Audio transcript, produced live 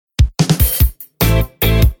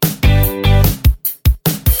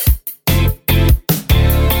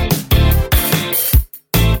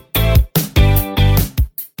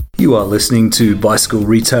You are listening to Bicycle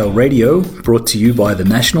Retail Radio, brought to you by the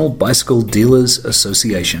National Bicycle Dealers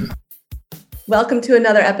Association. Welcome to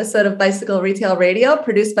another episode of Bicycle Retail Radio,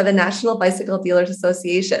 produced by the National Bicycle Dealers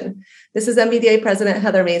Association. This is NBDA President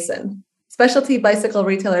Heather Mason. Specialty bicycle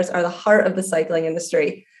retailers are the heart of the cycling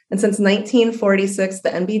industry. And since 1946, the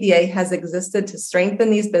NBDA has existed to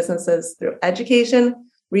strengthen these businesses through education,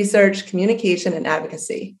 research, communication, and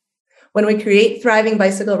advocacy. When we create thriving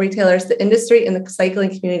bicycle retailers, the industry and the cycling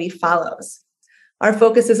community follows. Our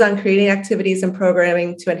focus is on creating activities and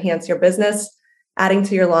programming to enhance your business, adding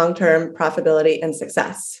to your long-term profitability and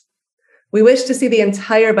success. We wish to see the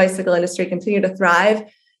entire bicycle industry continue to thrive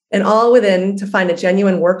and all within to find a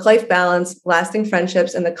genuine work-life balance, lasting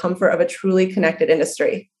friendships, and the comfort of a truly connected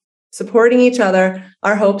industry. Supporting each other,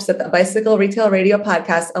 our hopes that the Bicycle Retail Radio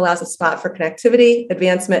podcast allows a spot for connectivity,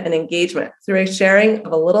 advancement, and engagement through a sharing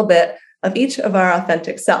of a little bit of each of our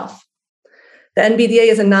authentic self. The NBDA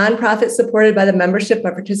is a nonprofit supported by the membership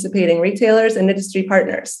of participating retailers and industry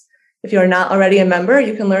partners. If you are not already a member,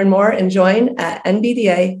 you can learn more and join at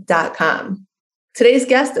nbda.com. Today's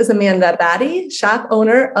guest is Amanda Batty, shop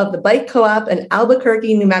owner of the Bike Co-op in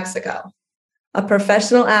Albuquerque, New Mexico. A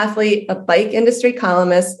professional athlete, a bike industry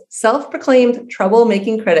columnist, self-proclaimed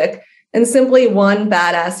troublemaking critic, and simply one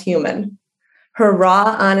badass human. Her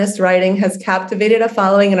raw, honest writing has captivated a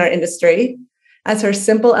following in our industry, as her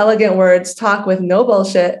simple, elegant words talk with no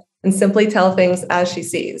bullshit and simply tell things as she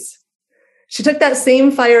sees. She took that same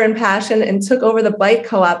fire and passion and took over the Bike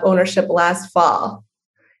Co-op ownership last fall.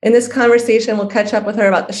 In this conversation, we'll catch up with her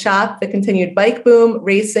about the shop, the continued bike boom,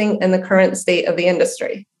 racing, and the current state of the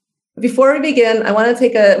industry. Before we begin, I want to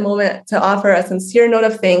take a moment to offer a sincere note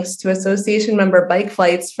of thanks to association member Bike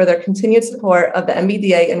Flights for their continued support of the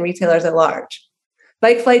NBDA and retailers at large.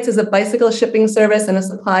 Bike Flights is a bicycle shipping service and a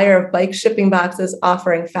supplier of bike shipping boxes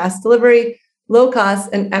offering fast delivery, low cost,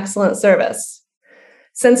 and excellent service.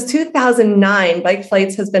 Since 2009, Bike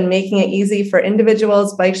Flights has been making it easy for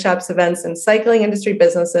individuals, bike shops, events, and cycling industry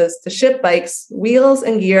businesses to ship bikes, wheels,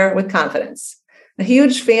 and gear with confidence. A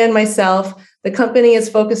huge fan myself, the company is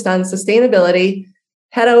focused on sustainability.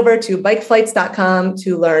 Head over to bikeflights.com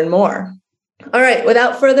to learn more. All right,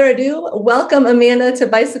 without further ado, welcome Amanda to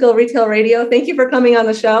Bicycle Retail Radio. Thank you for coming on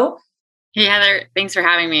the show. Hey, Heather, thanks for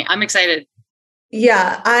having me. I'm excited.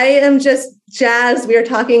 Yeah, I am just jazzed. We were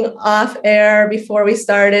talking off air before we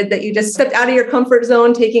started that you just stepped out of your comfort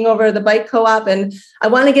zone, taking over the Bike Co-op. And I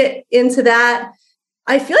want to get into that.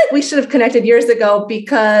 I feel like we should have connected years ago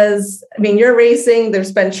because, you're racing.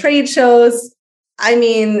 There's been trade shows.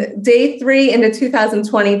 Day 3 into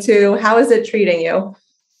 2022, how is it treating you?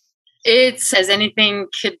 It's, as anything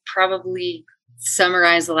could probably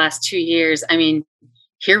summarize the last 2 years.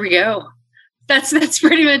 Here we go. That's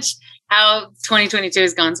pretty much how 2022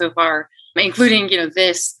 has gone so far, including,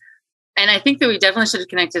 this. And I think that we definitely should have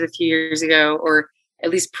connected a few years ago, or at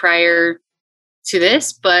least prior to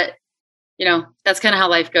this. But, that's kind of how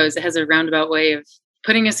life goes. It has a roundabout way of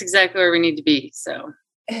putting us exactly where we need to be. So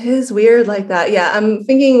it is weird like that. Yeah, I'm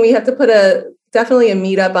thinking we have to put definitely a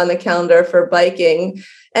meetup on the calendar for biking.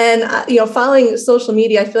 And, following social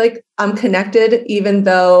media, I feel like I'm connected, even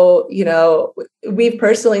though, we've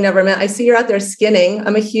personally never met. I see you're out there skinning.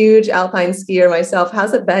 I'm a huge alpine skier myself.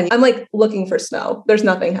 How's it been? I'm looking for snow. There's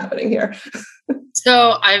nothing happening here.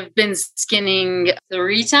 So I've been skinning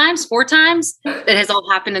 4 times. It has all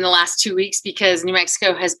happened in the last 2 weeks because New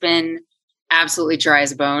Mexico has been absolutely dry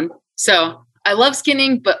as a bone. So I love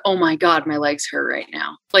skinning, but oh my God, my legs hurt right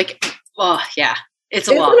now. Oh yeah, it's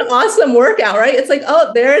a lot. It's an awesome workout, right? It's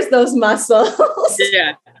there's those muscles.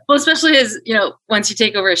 Yeah. Well, especially as, once you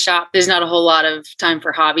take over a shop, there's not a whole lot of time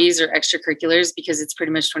for hobbies or extracurriculars because it's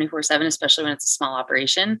pretty much 24/7, especially when it's a small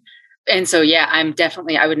operation. And so, yeah,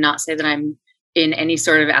 I would not say that I'm in any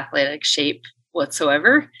sort of athletic shape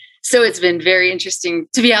whatsoever. So it's been very interesting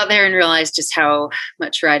to be out there and realize just how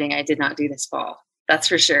much riding I did not do this fall. That's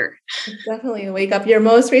for sure. Definitely a wake up. Your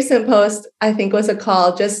most recent post, I think, was a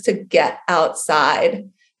call just to get outside.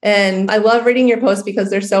 And I love reading your posts because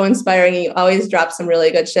they're so inspiring. You always drop some really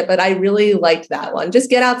good shit, but I really liked that one. Just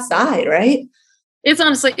get outside, right? It's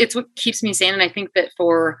what keeps me sane. And I think that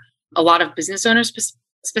for a lot of business owners,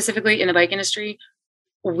 specifically in the bike industry,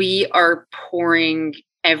 we are pouring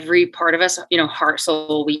every part of us, heart,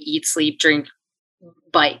 soul, we eat, sleep, drink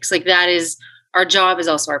bikes. That is our job, is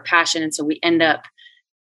also our passion. And so we end up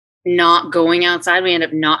not going outside. We end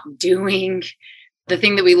up not doing the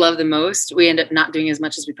thing that we love the most. We end up not doing as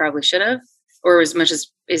much as we probably should have, or as much as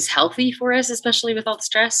is healthy for us, especially with all the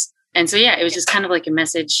stress. And so, yeah, it was just kind of like a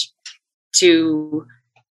message to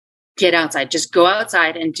get outside, just go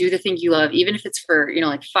outside and do the thing you love, even if it's for,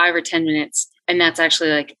 5 or 10 minutes. And that's actually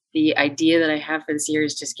the idea that I have for this year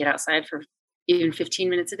is just get outside for even 15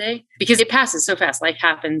 minutes a day, because it passes so fast. Life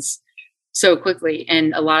happens so quickly.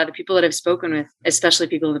 And a lot of the people that I've spoken with, especially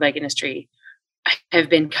people in the bike industry, have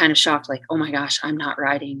been kind of shocked, like, oh my gosh, I'm not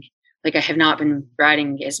riding. Like, I have not been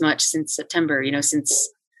riding as much since September, and it's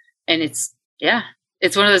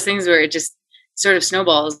one of those things where it just sort of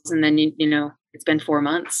snowballs. And then, it's been 4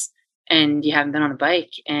 months and you haven't been on a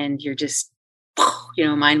bike and you're just,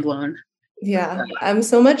 mind blown. Yeah. I'm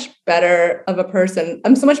so much better of a person.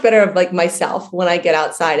 I'm so much better of like myself when I get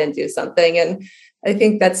outside and do something. And I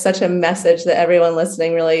think that's such a message that everyone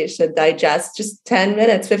listening really should digest. Just 10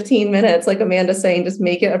 minutes, 15 minutes, like Amanda's saying, just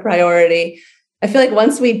make it a priority. I feel like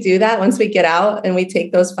once we do that, once we get out and we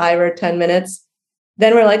take those 5 or 10 minutes,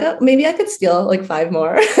 then we're like, oh, maybe I could steal like 5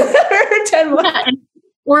 more or 10 more. Yeah,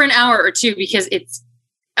 or an hour or 2, because it's,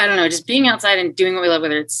 I don't know, just being outside and doing what we love,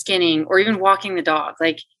 whether it's skinning or even walking the dog,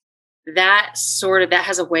 like that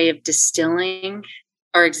has a way of distilling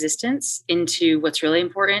our existence into what's really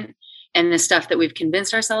important, and the stuff that we've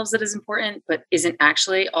convinced ourselves that is important, but isn't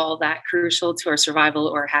actually all that crucial to our survival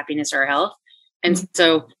or happiness or our health. And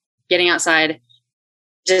so getting outside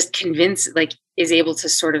just is able to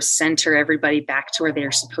sort of center everybody back to where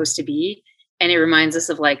they're supposed to be. And it reminds us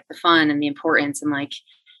of like the fun and the importance. And like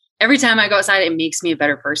every time I go outside, it makes me a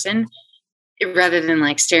better person rather than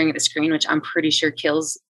like staring at the screen, which I'm pretty sure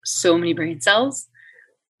kills so many brain cells.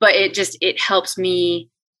 But it helps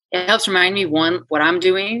remind me, one, what I'm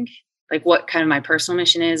doing, like what kind of my personal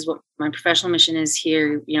mission is, what my professional mission is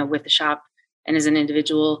here, with the shop and as an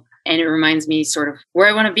individual. And it reminds me sort of where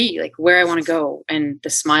I want to be, like where I want to go, and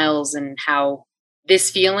the smiles, and how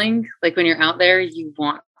this feeling, like when you're out there, you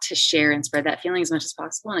want to share and spread that feeling as much as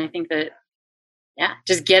possible. And I think that,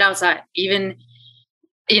 just get outside. Even,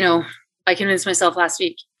 I convinced myself last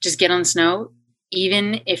week, just get on the snow.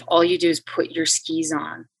 Even if all you do is put your skis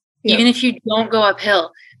on, even if you don't go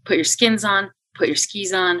uphill, put your skins on, put your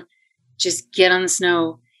skis on, just get on the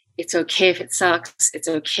snow. It's okay if it sucks. It's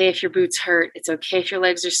okay if your boots hurt. It's okay if your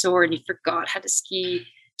legs are sore and you forgot how to ski.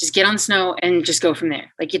 Just get on the snow and just go from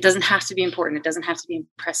there. Like, it doesn't have to be important. It doesn't have to be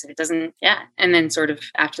impressive. It doesn't. Yeah. And then sort of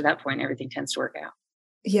after that point, everything tends to work out.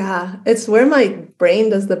 Yeah. It's where my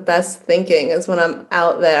brain does the best thinking, is when I'm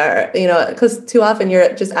out there, because too often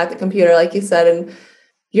you're just at the computer, like you said, and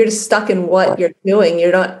you're just stuck in what you're doing.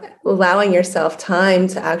 You're not allowing yourself time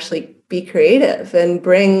to actually be creative and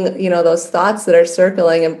bring, those thoughts that are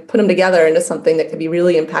circling and put them together into something that could be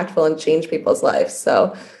really impactful and change people's lives.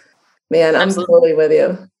 So, man, I'm totally with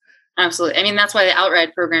you. Absolutely. I mean, that's why the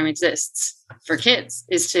Outride program exists for kids,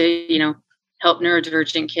 is to, help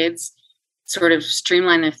neurodivergent kids sort of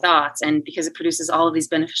streamline their thoughts. And because it produces all of these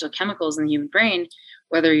beneficial chemicals in the human brain,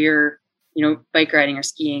 whether you're, bike riding or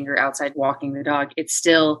skiing or outside walking the dog, it's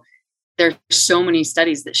still, there are so many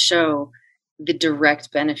studies that show the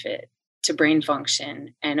direct benefit to brain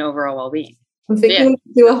function and overall well-being. I'm thinking we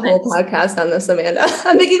could do a whole podcast on this, Amanda.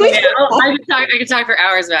 I'm thinking I could talk for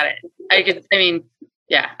hours about it. I could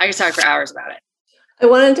talk for hours about it. I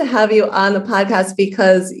wanted to have you on the podcast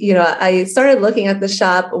because, I started looking at the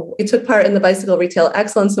shop. You took part in the Bicycle Retail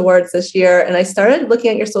Excellence Awards this year, and I started looking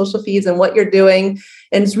at your social feeds and what you're doing.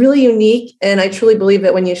 And it's really unique. And I truly believe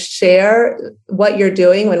that when you share what you're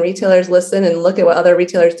doing, when retailers listen and look at what other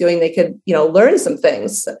retailers are doing, they could, learn some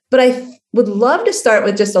things. But I would love to start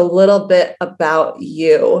with just a little bit about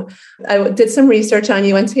you. I did some research on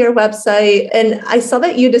you, went to your website, and I saw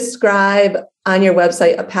that you describe on your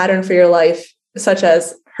website a pattern for your life, such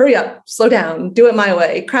as hurry up, slow down, do it my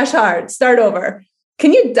way, crash hard, start over.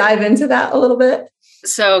 Can you dive into that a little bit?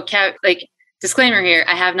 So, Kat, disclaimer here,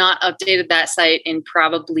 I have not updated that site in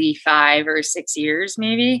probably 5 or 6 years,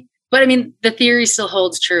 maybe. But I mean, the theory still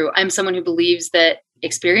holds true. I'm someone who believes that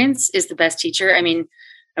experience is the best teacher. I mean,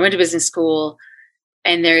 I went to business school,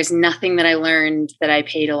 and there is nothing that I learned that I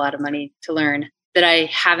paid a lot of money to learn that I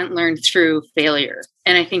haven't learned through failure.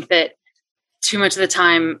 And I think that too much of the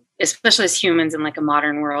time, especially as humans in like a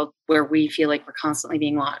modern world where we feel like we're constantly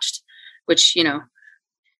being watched, which, if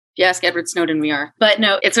you ask Edward Snowden, we are. But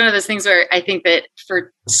no, it's one of those things where I think that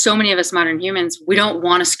for so many of us modern humans, we don't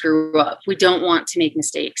want to screw up. We don't want to make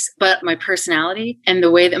mistakes. But my personality and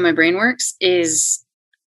the way that my brain works is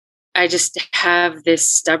I just have this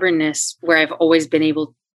stubbornness where I've always been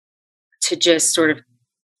able to just sort of,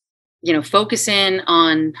 focus in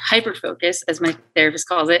on hyper-focus, as my therapist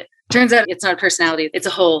calls it. Turns out it's not a personality. It's a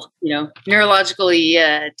whole,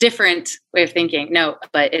 neurologically different way of thinking. No,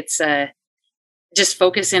 but it's just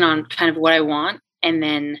focus in on kind of what I want and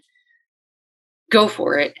then go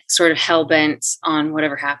for it, sort of hell-bent on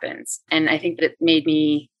whatever happens. And I think that it made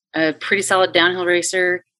me a pretty solid downhill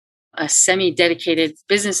racer, a semi-dedicated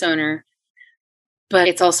business owner, but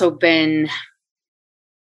it's also been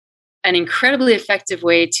an incredibly effective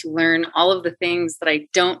way to learn all of the things that I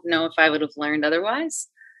don't know if I would have learned otherwise.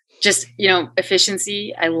 Just,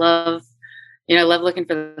 efficiency. I love looking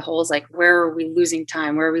for the holes, like where are we losing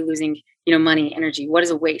time? Where are we losing, money, energy? What is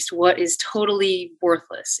a waste? What is totally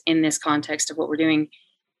worthless in this context of what we're doing?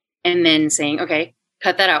 And then saying, okay,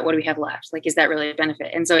 cut that out. What do we have left? Like, is that really a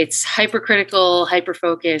benefit? And so it's hypercritical,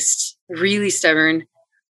 hyper-focused, really stubborn,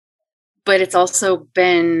 but it's also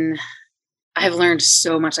been, I've learned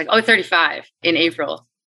so much, like, 35 in April.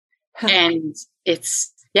 And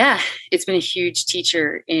it's been a huge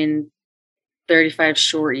teacher in 35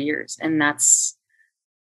 short years. And that's,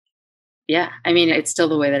 it's still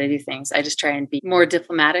the way that I do things. I just try and be more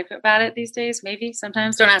diplomatic about it these days. Maybe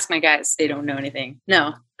sometimes. Don't ask my guys. They don't know anything.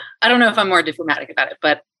 No, I don't know if I'm more diplomatic about it,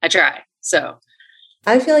 but I try. So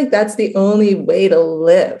I feel like that's the only way to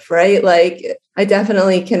live, right? Like, I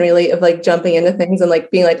definitely can relate of like jumping into things and like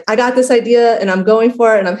being like, I got this idea and I'm going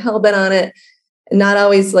for it and I'm hell-bent on it. And not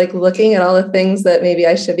always like looking at all the things that maybe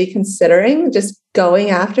I should be considering, just going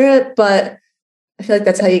after it. But I feel like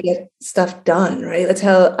that's how you get stuff done, right? That's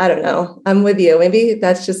how, I don't know. I'm with you. Maybe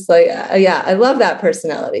that's just like, I love that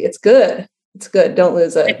personality. It's good. It's good. Don't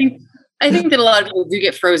lose it. I think that a lot of people do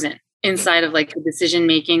get frozen inside of like the decision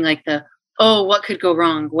making, like what could go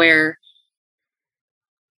wrong? Where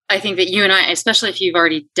I think that you and I, especially if you've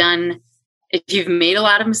made a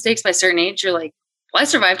lot of mistakes by a certain age, you're like, well, I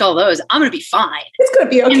survived all those. I'm going to be fine. It's going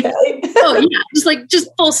to be okay. Just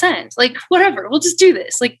full send. Like, whatever. We'll just do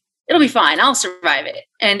this. Like, it'll be fine. I'll survive it.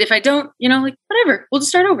 And if I don't, whatever, we'll just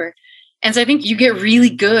start over. And so I think you get really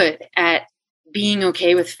good at being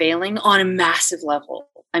okay with failing on a massive level.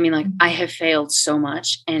 I mean, like, I have failed so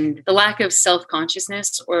much, and the lack of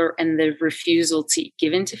self-consciousness and the refusal to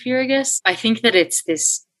give in to fear, I guess. I think that it's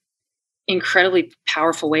this incredibly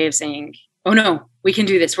powerful way of saying, oh no, we can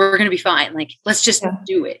do this. We're going to be fine. Like, let's just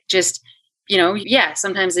do it. Just,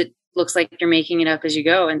 sometimes it looks like you're making it up as you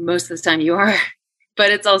go. And most of the time you are,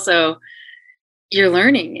 but it's also, you're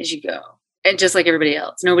learning as you go. And just like everybody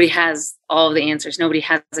else, nobody has all of the answers. Nobody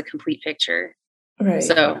has a complete picture. Right.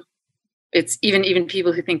 So it's even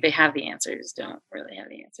people who think they have the answers don't really have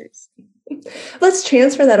the answers. Let's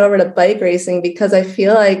transfer that over to bike racing, because I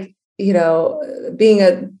feel like, being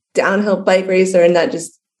a downhill bike racer and that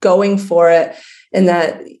just going for it and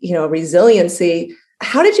that, resiliency,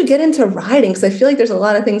 how did you get into riding? Because I feel like there's a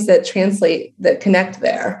lot of things that connect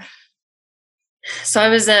there. So I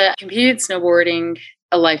was competed snowboarding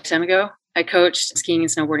a lifetime ago. I coached skiing and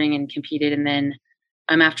snowboarding and competed. And then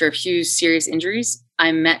after a few serious injuries,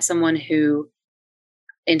 I met someone who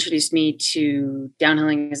introduced me to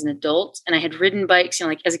downhilling as an adult. And I had ridden bikes,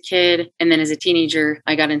 like as a kid. And then as a teenager,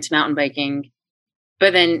 I got into mountain biking.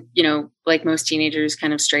 But then, like most teenagers,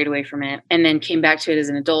 kind of strayed away from it, and then came back to it as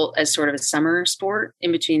an adult as sort of a summer sport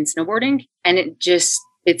in between snowboarding. And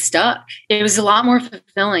it stuck. It was a lot more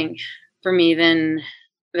fulfilling for me than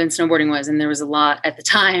snowboarding was. And there was a lot at the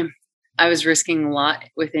time. I was risking a lot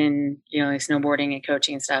within, like snowboarding and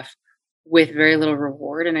coaching and stuff with very little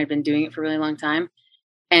reward. And I'd been doing it for a really long time.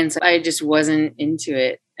 And so I just wasn't into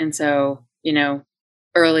it. And so,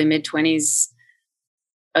 early mid-20s,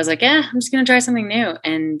 I was like, I'm just going to try something new.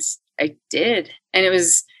 And I did. And it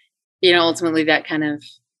was, ultimately that kind of,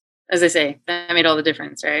 as I say, that made all the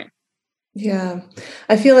difference, right? Yeah.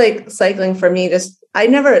 I feel like cycling for me, I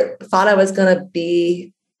never thought I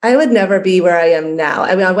would never be where I am now.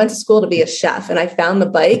 I mean, I went to school to be a chef, and I found the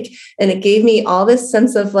bike, and it gave me all this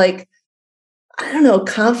sense of like, I don't know,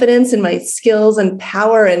 confidence in my skills and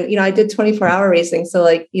power. And, I did 24-hour racing. So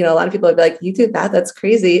like, a lot of people would be like, you did that? That's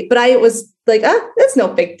crazy. But I was like, that's no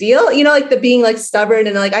big deal. Like the being like stubborn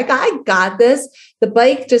and like, I got this. The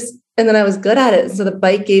bike and then I was good at it. So the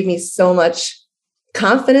bike gave me so much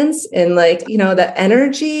confidence and like, the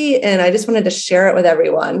energy. And I just wanted to share it with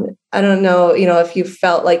everyone. I don't know, if you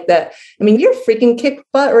felt like that. I mean, you're a freaking kick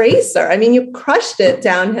butt racer. I mean, you crushed it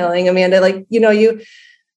downhilling, Amanda. Like,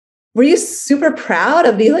 were you super proud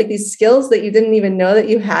of these skills that you didn't even know that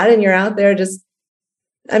you had, and you're out there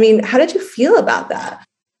how did you feel about that?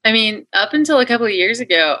 I mean, up until a couple of years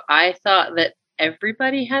ago, I thought that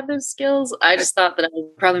everybody had those skills. I just thought that I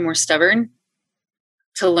was probably more stubborn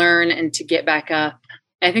to learn and to get back up.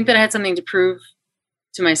 I think that I had something to prove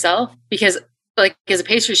to myself because, like, as a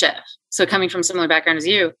pastry chef, so coming from a similar background as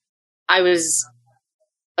you, I was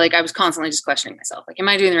constantly just questioning myself. Like, am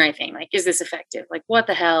I doing the right thing? Like, is this effective? Like, what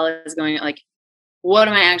the hell is going on? Like, what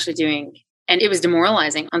am I actually doing? And it was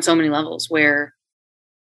demoralizing on so many levels, where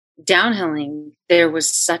downhilling, there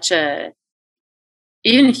was such a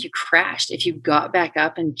even if you crashed, if you got back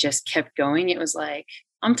up and just kept going, it was like,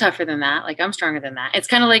 I'm tougher than that. Like, I'm stronger than that. It's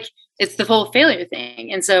kind of like, it's the whole failure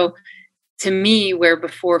thing. And so to me, where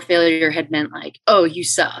before failure had meant like, oh, you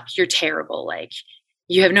suck, you're terrible, like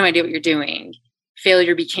you have no idea what you're doing,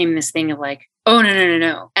 failure became this thing of like, oh,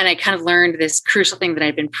 no. And I kind of learned this crucial thing that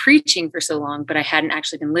I'd been preaching for so long, but I hadn't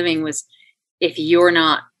actually been living, was if you're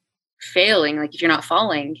not failing, like if you're not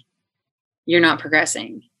falling, you're not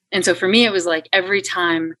progressing. And so for me, it was like every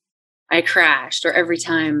time I crashed, or every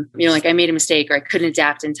time, like I made a mistake, or I couldn't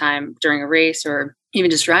adapt in time during a race, or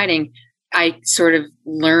even just riding, I sort of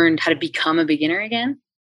learned how to become a beginner again,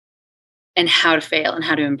 and how to fail and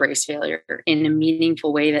how to embrace failure in a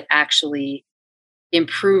meaningful way that actually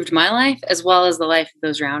improved my life as well as the life of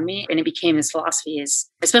those around me. And it became this philosophy, is,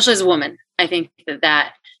 especially as a woman, I think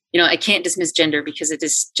that I can't dismiss gender,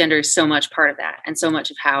 because gender is so much part of that. And so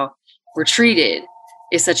much of how we're treated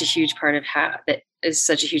is such a huge part of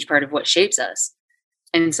what shapes us.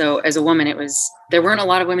 And so as a woman, there weren't a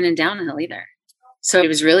lot of women in downhill either. So it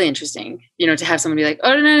was really interesting, to have someone be like,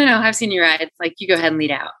 oh, no, I've seen you ride. Like, you go ahead and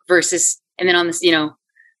lead out, versus, and then on this,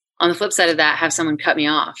 on the flip side of that, have someone cut me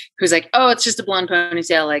off who's like, oh, it's just a blonde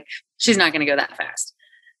ponytail. Like, she's not going to go that fast.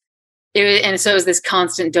 And so it was this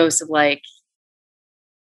constant dose of like,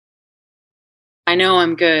 I know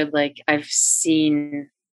I'm good. Like, I've seen,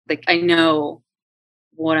 like, I know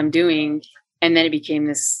what I'm doing. And then it became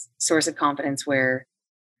this source of confidence where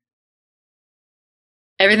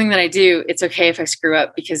everything that I do, it's okay if I screw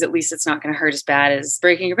up, because at least it's not going to hurt as bad as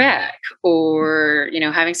breaking your back, or,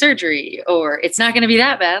 having surgery, or it's not going to be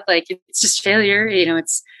that bad. Like, it's just failure, and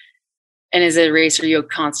as a racer, you'll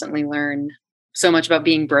constantly learn so much about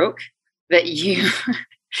being broke that you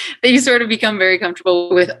sort of become very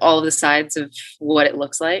comfortable with all of the sides of what it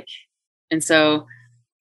looks like. And so,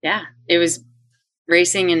 yeah, it was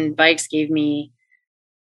racing, and bikes gave me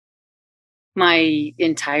my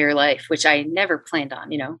entire life, which I never planned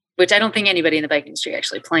on, which I don't think anybody in the bike industry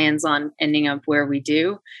actually plans on ending up where we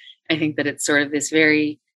do. I think that it's sort of this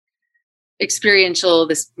very experiential,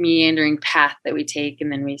 this meandering path that we take.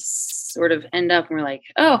 And then we sort of end up and we're like,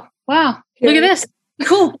 oh, wow, look at this.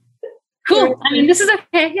 Cool. I mean, this is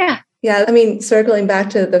okay. Yeah. Yeah. I mean, circling back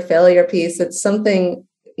to the failure piece, it's something,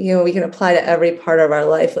 we can apply to every part of our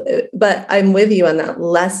life. But I'm with you on that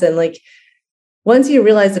lesson. Like, once you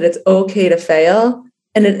realize that it's okay to fail,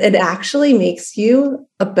 and it actually makes you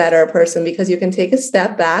a better person, because you can take a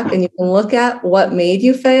step back and you can look at what made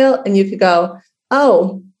you fail, and you could go,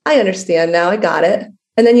 oh, I understand now. I got it.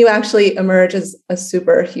 And then you actually emerge as a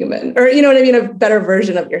superhuman, or, a better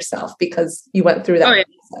version of yourself, because you went through that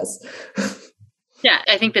process. Yeah.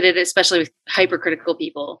 I think that especially with hypercritical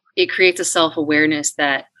people, it creates a self-awareness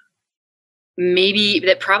that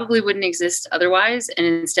probably wouldn't exist otherwise. And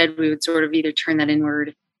instead we would sort of either turn that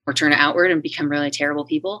inward or turn it outward and become really terrible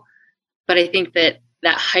people. But I think that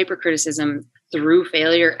hypercriticism through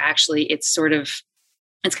failure, actually, it's kind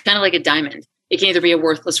of like a diamond. It can either be a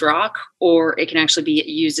worthless rock, or it can actually be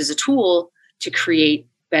used as a tool to create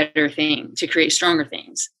better things, to create stronger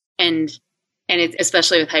things. And it's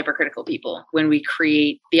especially with hypercritical people, when we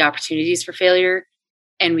create the opportunities for failure,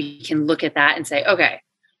 and we can look at that and say, okay,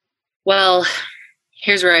 well,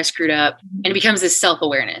 here's where I screwed up. And it becomes this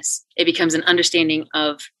self-awareness. It becomes an understanding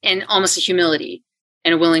of, and almost a humility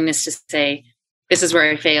and a willingness to say, this is where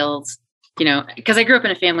I failed, because I grew up in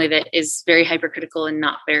a family that is very hypercritical and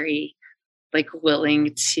not very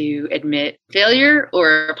willing to admit failure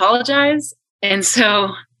or apologize. And so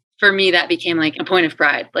for me, that became like a point of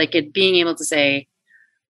pride, being able to say,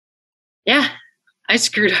 yeah, I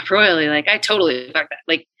screwed up royally. Like, I totally fucked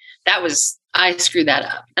that. I screwed that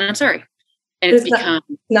up, and I'm sorry. And it's become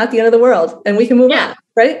not the end of the world, and we can move on,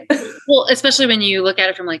 right? Well, especially when you look at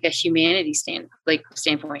it from a humanity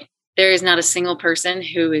standpoint, there is not a single person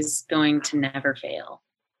who is going to never fail.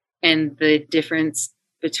 And the difference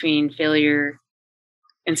between failure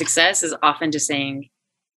and success is often just saying,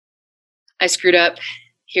 I screwed up.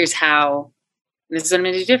 Here's how. This is what I'm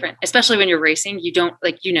going to do different. Especially when you're racing, you don't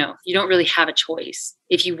really have a choice.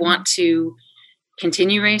 If you want to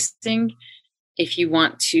continue racing, if you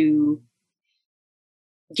want to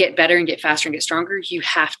get better and get faster and get stronger, you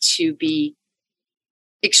have to be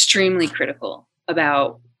extremely critical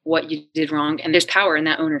about what you did wrong. And there's power in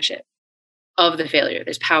that ownership of the failure.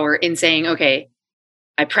 There's power in saying, okay,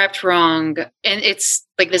 I prepped wrong. And it's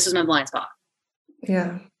like, this is my blind spot.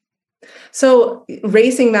 Yeah. So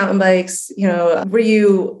racing mountain bikes, were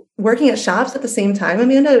you working at shops at the same time,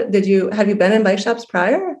 Amanda? Have you been in bike shops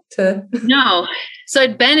prior to? No. So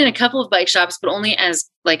I'd been in a couple of bike shops, but only as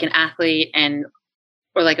an athlete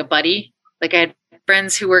or a buddy. I had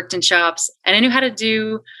friends who worked in shops, and I knew how to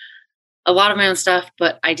do a lot of my own stuff,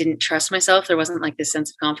 but I didn't trust myself. There wasn't like this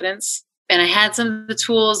sense of confidence. And I had some of the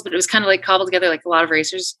tools, but it was kind of like cobbled together like a lot of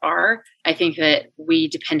racers are. I think that we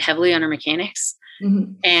depend heavily on our mechanics,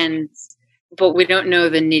 but we don't know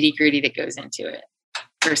the nitty gritty that goes into it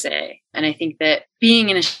per se. And I think that being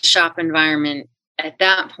in a shop environment at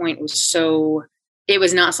that point it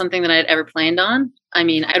was not something that I'd ever planned on. I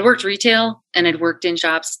mean, I'd worked retail and I'd worked in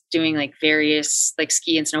shops doing like various like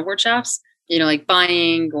ski and snowboard shops, like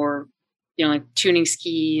buying or, like tuning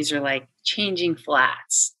skis or like changing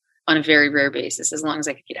flats on a very rare basis, as long as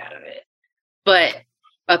I could get out of it. But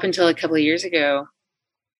up until a couple of years ago,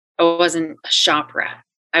 I wasn't a shop rat.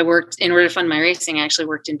 I worked, in order to fund my racing, I actually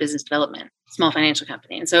worked in business development, small financial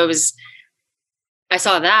company. And so I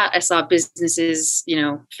saw businesses,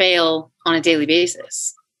 fail on a daily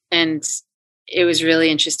basis. And it was really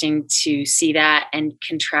interesting to see that and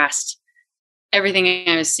contrast everything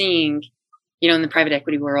I was seeing, in the private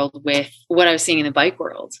equity world with what I was seeing in the bike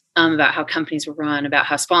world, about how companies were run, about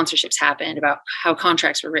how sponsorships happened, about how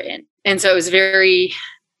contracts were written. And so it was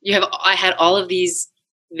I had all of these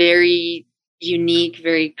very unique,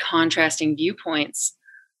 very contrasting viewpoints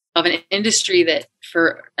of an industry that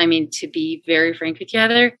to be very frank with you,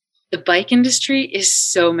 Heather, the bike industry is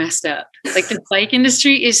so messed up. Like the bike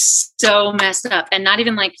industry is so messed up, and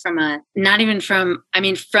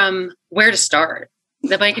from where to start.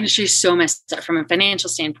 The bike industry is so messed up from a financial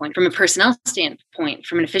standpoint, from a personnel standpoint,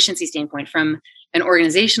 from an efficiency standpoint, from an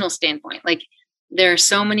organizational standpoint. Like there are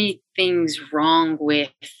so many things wrong with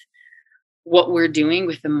what we're doing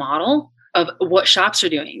with the model of what shops are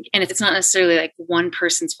doing. And it's not necessarily like one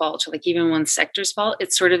person's fault or like even one sector's fault.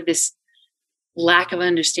 It's sort of this lack of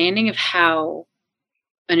understanding of how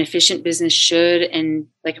an efficient business should, and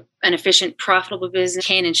like an efficient, profitable business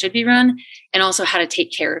can and should be run, and also how to take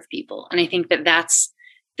care of people. And I think that that's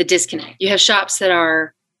the disconnect. You have shops that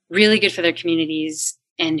are really good for their communities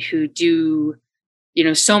and who do,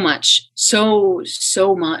 so much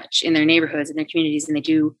in their neighborhoods and their communities, and they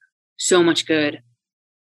do so much good.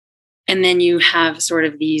 And then you have sort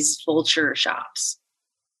of these vulture shops,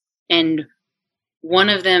 and one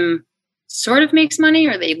of them sort of makes money,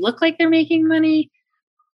 or they look like they're making money,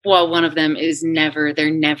 while one of them they're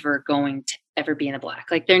never going to ever be in the black.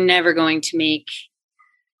 Like they're never going to make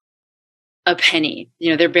a penny.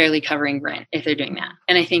 They're barely covering rent if they're doing that.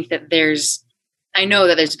 And I think that I know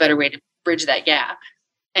that there's a better way to bridge that gap.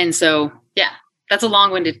 And so, yeah, that's a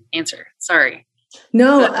long-winded answer. Sorry.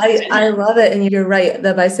 No, I love it. And you're right.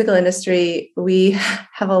 The bicycle industry, we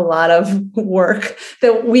have a lot of work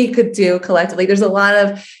that we could do collectively. There's a lot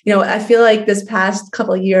of, I feel like this past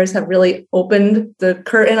couple of years have really opened the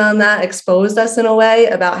curtain on that, exposed us in a way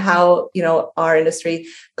about how, our industry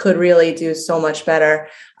could really do so much better.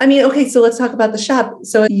 I mean, okay, so let's talk about the shop.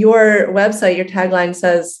 So your website, your tagline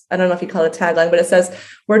says, I don't know if you call it a tagline, but it says,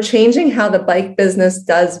 we're changing how the bike business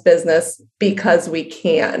does business because we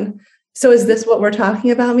can. So is this what we're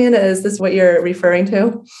talking about, Amanda? Is this what you're referring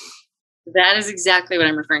to? That is exactly what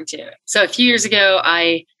I'm referring to. So a few years ago,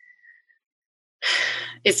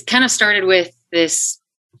 it's kind of started with this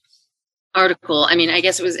article. I mean, I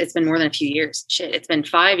guess it's been more than a few years. Shit, it's been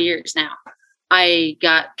 5 years now. I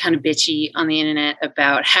got kind of bitchy on the internet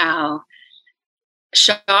about how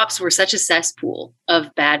shops were such a cesspool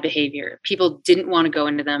of bad behavior. People didn't want to go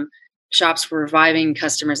into them. Shops were vibing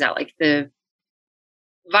customers out, like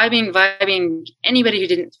vibing anybody who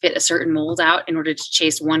didn't fit a certain mold out in order to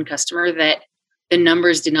chase one customer that the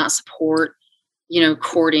numbers did not support,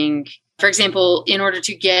 courting. For example, in order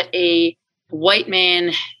to get a white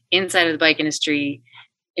man inside of the bike industry,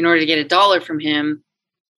 in order to get $1 from him,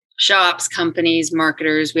 shops, companies,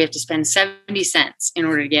 marketers, we have to spend 70 cents in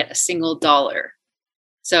order to get a single dollar.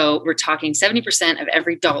 So we're talking 70% of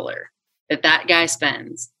every dollar that guy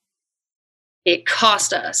spends. It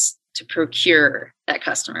cost us to procure that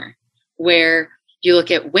customer. Where you look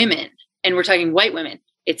at women, and we're talking white women,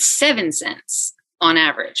 it's 7 cents on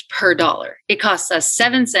average per dollar. It costs us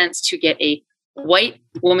 7 cents to get a white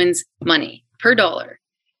woman's money per dollar.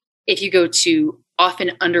 If you go to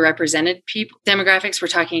often underrepresented demographics, we're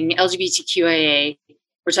talking LGBTQIA,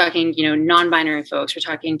 we're talking, non-binary folks, we're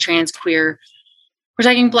talking trans, queer, we're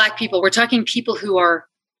talking Black people, we're talking people who are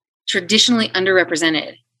traditionally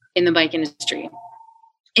underrepresented in the bike industry.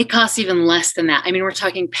 It costs even less than that. I mean, we're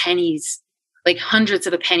talking pennies, like hundreds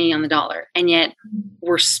of a penny on the dollar. And yet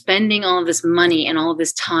we're spending all of this money and all of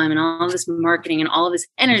this time and all of this marketing and all of this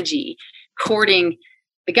energy courting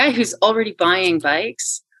the guy who's already buying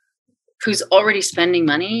bikes, who's already spending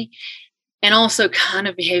money, and also kind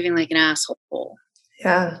of behaving like an asshole.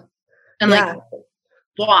 Yeah. And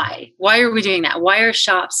why? Why are we doing that? Why are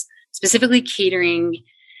shops specifically catering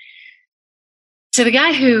to the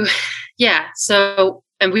guy who,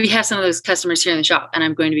 and we have some of those customers here in the shop, and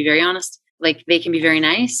I'm going to be very honest, like they can be very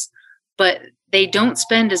nice, but they don't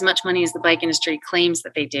spend as much money as the bike industry claims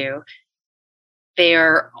that they do. They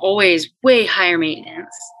are always way higher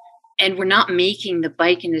maintenance. And we're not making the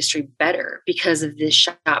bike industry better because of this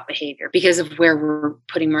shop behavior, because of where we're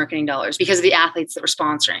putting marketing dollars, because of the athletes that we're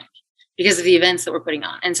sponsoring, because of the events that we're putting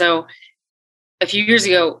on. And so a few years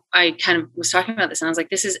ago, I kind of was talking about this and I was like,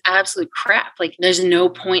 this is absolute crap. Like there's no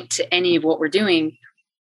point to any of what we're doing.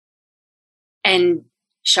 And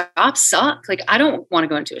shops suck. Like I don't want to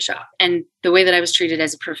go into a shop. And the way that I was treated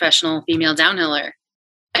as a professional female downhiller,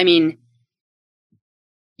 I mean,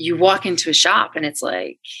 you walk into a shop and it's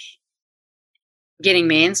like getting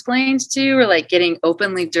mansplained to, or like getting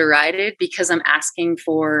openly derided because I'm asking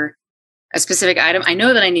for a specific item. I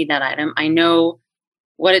know that I need that item. I know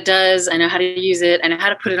what it does. I know how to use it. I know how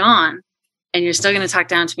to put it on. And you're still going to talk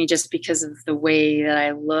down to me just because of the way that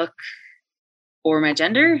I look or my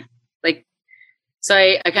gender. Like, so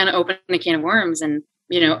I kind of opened a can of worms, and,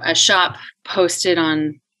 a shop posted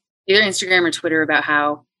on either Instagram or Twitter about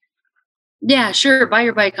how, yeah, sure, buy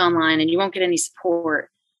your bike online and you won't get any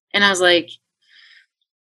support. And I was like,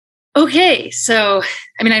 okay. So,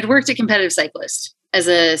 I'd worked at Competitive Cyclist as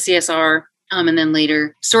a CSR, and then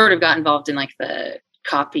later sort of got involved in like the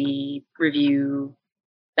copy review,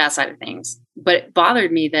 that side of things. But it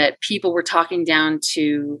bothered me that people were talking down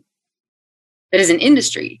to, that as an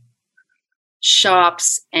industry,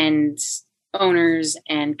 shops and owners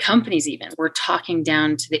and companies even were talking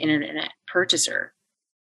down to the internet purchaser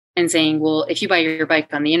and saying, well, if you buy your bike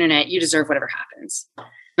on the internet, you deserve whatever happens.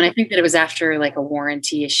 And I think that it was after like a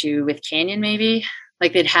warranty issue with Canyon, maybe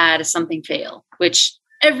like they'd had something fail, which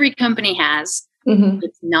every company has. Mm-hmm.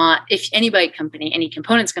 It's not, if any bike company, any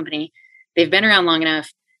components company, they've been around long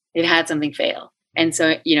enough, they've had something fail. And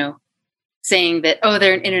so, saying that, oh,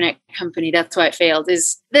 they're an internet company, that's why it failed,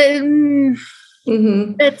 is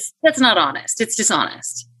mm-hmm. That's not honest. It's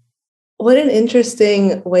dishonest. What an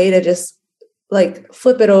interesting way to just like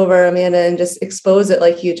flip it over, Amanda, and just expose it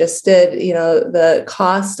like you just did. The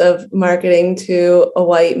cost of marketing to a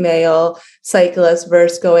white male cyclist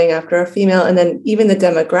versus going after a female, and then even the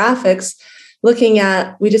demographics. Looking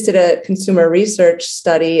at, we just did a consumer research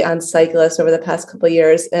study on cyclists over the past couple of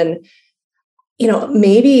years, and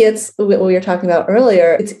maybe it's what we were talking about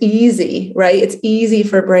earlier. It's easy, right? It's easy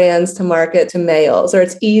for brands to market to males, or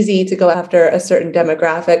it's easy to go after a certain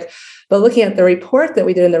demographic. But looking at the report that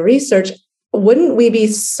we did in the research, wouldn't we be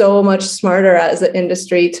so much smarter as an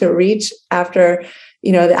industry to reach after,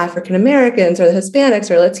 the African Americans or the Hispanics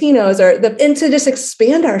or Latinos, and to just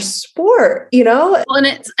expand our sport, Well,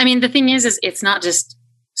 and the thing is it's not just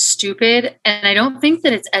stupid. And I don't think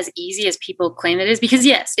that it's as easy as people claim it is, because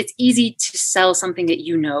yes, it's easy to sell something that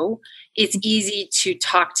it's easy to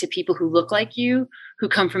talk to people who look like you, who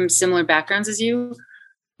come from similar backgrounds as you,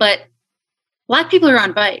 but Black people are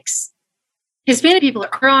on bikes. Hispanic people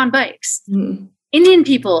are on bikes. Mm. Indian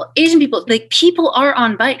people, Asian people, like people are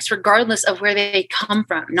on bikes regardless of where they come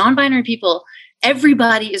from. Non-binary people,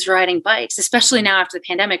 everybody is riding bikes, especially now after the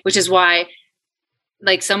pandemic, which is why,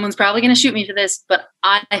 like, someone's probably going to shoot me for this, but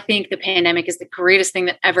I think the pandemic is the greatest thing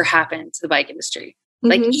that ever happened to the bike industry. Mm-hmm.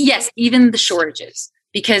 Like, yes, even the shortages,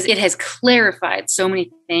 because it has clarified so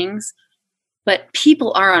many things, but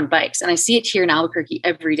people are on bikes. And I see it here in Albuquerque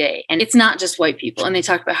every day. And it's not just white people. And they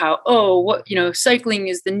talk about how, cycling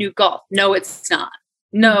is the new golf. No, it's not.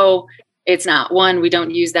 No, it's not. One, we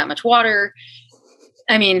don't use that much water.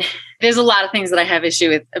 There's a lot of things that I have issue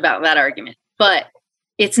with about that argument, but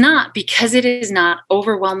it's not, because it is not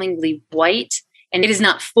overwhelmingly white, and it is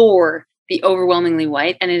not for the overwhelmingly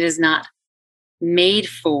white, and it is not made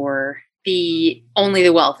for only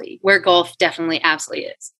the wealthy, where golf definitely absolutely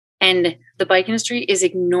is. And the bike industry is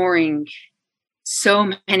ignoring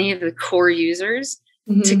so many of the core users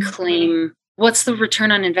mm-hmm. to claim, what's the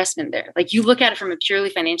return on investment there? Like, you look at it from a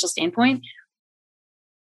purely financial standpoint,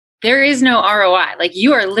 there is no ROI. Like,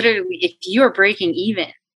 you are literally, if you are breaking even,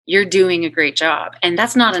 you're doing a great job. And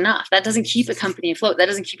that's not enough. That doesn't keep a company afloat. That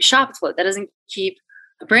doesn't keep a shop afloat. That doesn't keep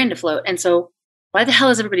a brand afloat. And so why the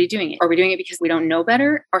hell is everybody doing it? Are we doing it because we don't know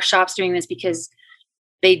better? Are shops doing this because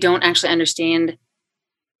they don't actually understand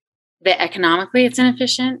that economically it's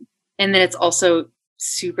inefficient, and that it's also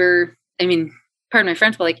super, pardon my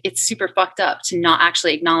French, but like, it's super fucked up to not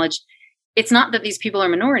actually acknowledge. It's not that these people are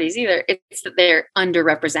minorities either. It's that they're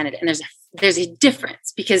underrepresented. And there's a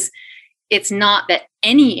difference, because it's not that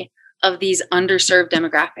any of these underserved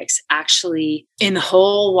demographics actually, in the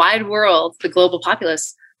whole wide world, the global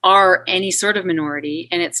populace, are any sort of minority.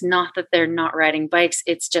 And it's not that they're not riding bikes.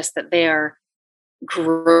 It's just that they are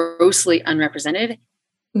grossly unrepresented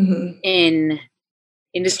in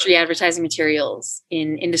industry advertising materials,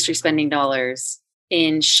 in industry spending dollars,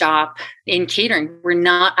 in shop, in catering. We're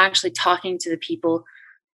not actually talking to the people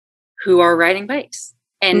who are riding bikes.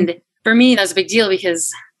 And for me, that's a big deal,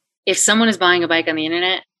 because if someone is buying a bike on the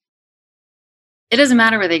internet, it doesn't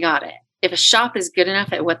matter where they got it. If a shop is good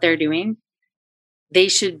enough at what they're doing, they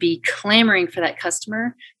should be clamoring for that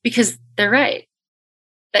customer, because they're right.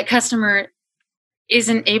 That customer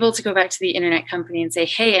isn't able to go back to the internet company and say,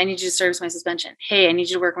 hey, I need you to service my suspension. Hey, I need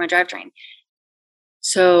you to work on my drivetrain.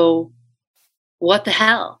 So what the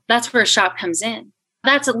hell? That's where a shop comes in.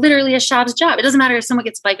 That's literally a shop's job. It doesn't matter if someone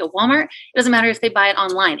gets a bike at Walmart. It doesn't matter if they buy it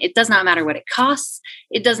online. It does not matter what it costs.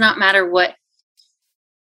 It does not matter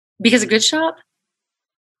because a good shop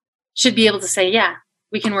should be able to say, yeah,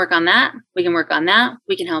 we can work on that. We can work on that.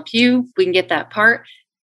 We can help you. We can get that part.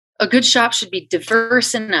 A good shop should be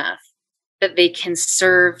diverse enough that they can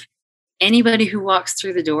serve anybody who walks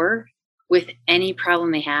through the door with any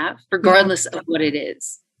problem they have, regardless of what it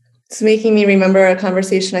is. It's making me remember a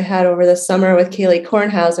conversation I had over the summer with Kaylee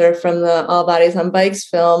Kornhauser from the All Bodies on Bikes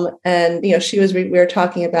film. And, we were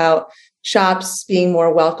talking about shops being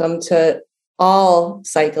more welcome to all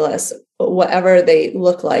cyclists, whatever they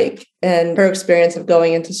look like, and her experience of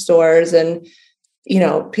going into stores and,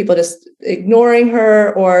 people just ignoring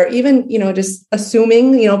her, or even, just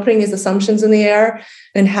assuming, putting these assumptions in the air,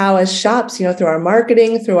 and how as shops, through our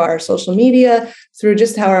marketing, through our social media, through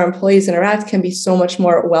just how our employees interact, can be so much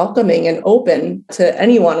more welcoming and open to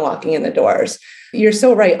anyone walking in the doors. You're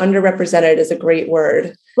so right. Underrepresented is a great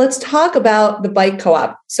word. Let's talk about the bike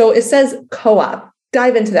co-op. So it says co-op.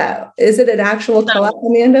 Dive into that. Is it an actual co-op,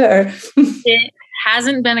 Amanda? Or it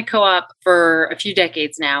hasn't been a co-op for a few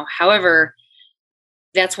decades now. However,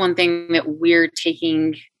 that's one thing that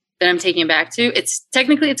I'm taking it back to. It's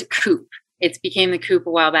a coop. It's became the coop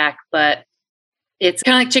a while back, but it's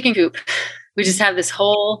kind of like chicken coop. We just have this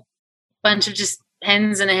whole bunch of just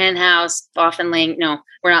hens in a hen house, often we're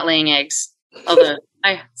not laying eggs. Although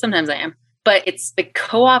sometimes I am, but the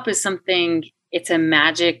co-op is something, it's a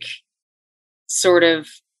magic sort of,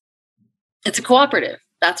 it's a cooperative.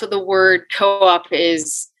 That's what the word co-op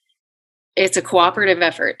is. It's a cooperative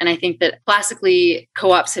effort. And I think that classically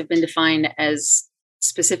co-ops have been defined as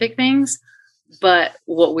specific things, but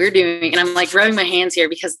what we're doing, and I'm rubbing my hands here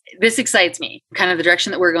because this excites me, kind of the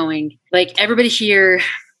direction that we're going. Everybody here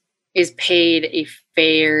is paid a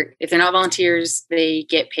fair, if they're not volunteers, they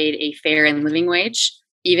get paid a fair and living wage.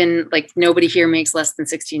 Even nobody here makes less than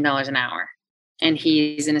 $16 an hour. And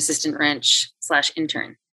he's an assistant wrench /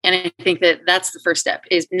 intern. And I think that that's the first step,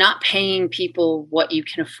 is not paying people what you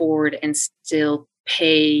can afford and still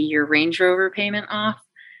pay your Range Rover payment off.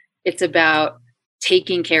 It's about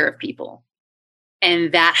taking care of people.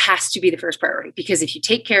 And that has to be the first priority, because if you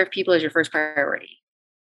take care of people as your first priority,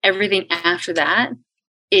 everything after that,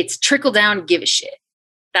 it's trickle down, give a shit.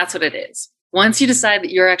 That's what it is. Once you decide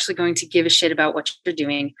that you're actually going to give a shit about what you're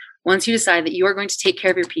doing, once you decide that you are going to take care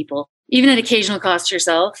of your people, even at occasional cost to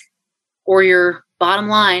yourself or your bottom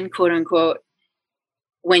line, quote unquote,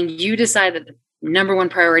 when you decide that the number one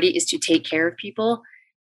priority is to take care of people,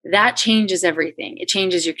 that changes everything. It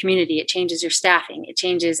changes your community. It changes your staffing. It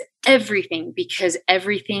changes everything, because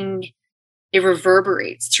it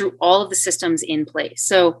reverberates through all of the systems in place.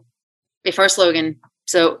 So if our slogan,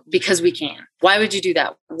 because we can, why would you do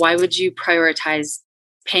that? Why would you prioritize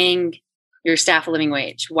paying your staff a living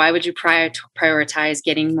wage? Why would you prioritize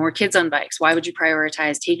getting more kids on bikes? Why would you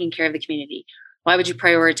prioritize taking care of the community? Why would you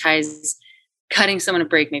prioritize cutting someone a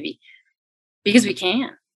break maybe? Because we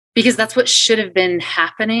can. Because that's what should have been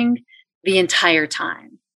happening the entire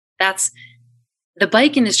time. That's the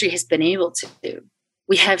bike industry has been able to do.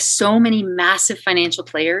 We have so many massive financial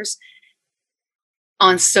players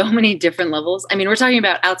on so many different levels. I mean, we're talking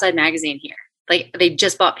about Outside Magazine here. They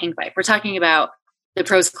just bought Pink Bike. We're talking about the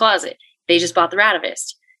Pros Closet. They just bought the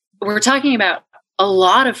Rativist. We're talking about a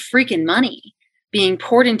lot of freaking money being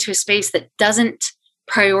poured into a space that doesn't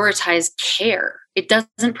prioritize care. It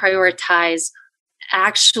doesn't prioritize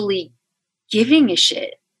actually giving a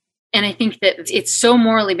shit. And I think that it's so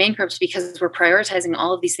morally bankrupt because we're prioritizing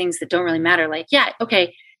all of these things that don't really matter. Yeah,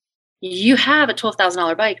 okay, you have a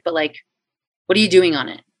 $12,000 bike, but what are you doing on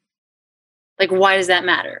it? Why does that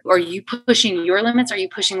matter? Are you pushing your limits? Are you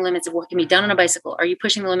pushing the limits of what can be done on a bicycle? Are you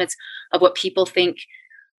pushing the limits of what people think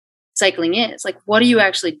cycling is? What are you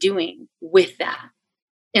actually doing with that?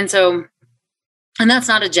 And that's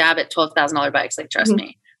not a jab at $12,000 bikes. Trust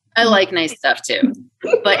me, I like nice stuff too,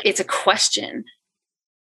 but it's a question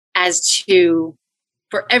as to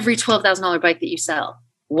For every $12,000 bike that you sell,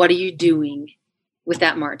 what are you doing with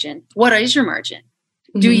that margin? What is your margin?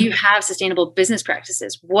 Do you have sustainable business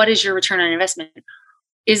practices? What is your return on investment?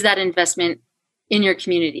 Is that investment in your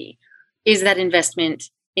community? Is that investment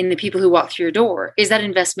in the people who walk through your door? Is that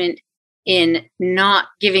investment in not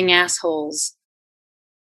giving assholes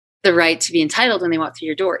the right to be entitled when they walk through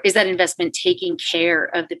your door? Is that investment taking care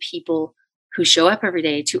of the people who show up every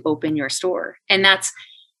day to open your store? And that's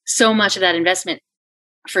so much of that investment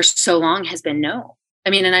for so long has been no. I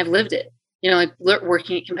mean, and I've lived it, like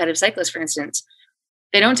working at Competitive Cyclists, for instance,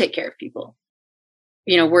 they don't take care of people.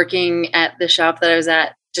 Working at the shop that I was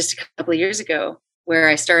at just a couple of years ago, where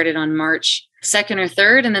I started on March 2nd or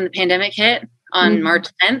 3rd, and then the pandemic hit on March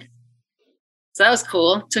 10th. So that was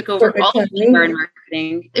cool. Took over all of PR and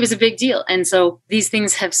marketing. It was a big deal. And so these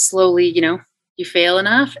things have slowly, you fail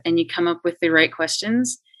enough and you come up with the right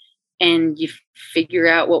questions and you figure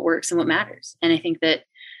out what works and what matters. And I think that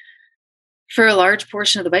for a large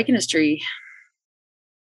portion of the bike industry,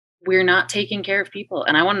 we're not taking care of people.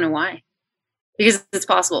 And I want to know why, because it's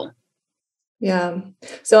possible. Yeah.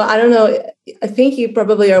 So I don't know. I think you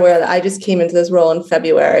probably are aware that I just came into this role in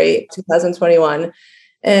February 2021.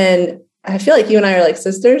 And I feel like you and I are like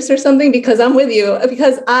sisters or something, because I'm with you,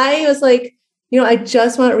 because I was like, I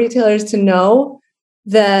just want retailers to know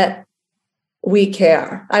that we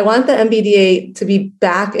care. I want the NBDA to be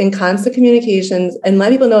back in constant communications and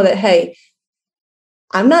let people know that, hey,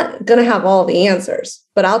 I'm not going to have all the answers,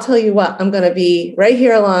 but I'll tell you what, I'm going to be right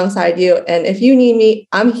here alongside you. And if you need me,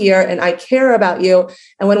 I'm here and I care about you.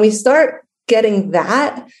 And when we start getting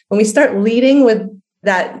that, when we start leading with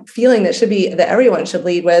that feeling that everyone should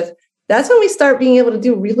lead with, that's when we start being able to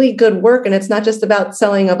do really good work. And it's not just about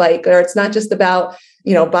selling a bike, or it's not just about,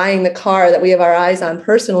 buying the car that we have our eyes on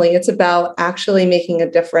personally. It's about actually making a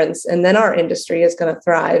difference. And then our industry is going to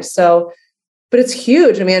thrive. So, but it's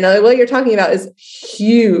huge, Amanda. What you're talking about is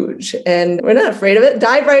huge, and we're not afraid of it.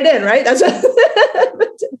 Dive right in, right? That's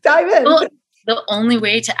dive in. Well, the only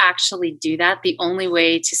way to actually do that, the only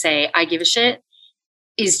way to say I give a shit,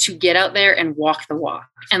 is to get out there and walk the walk.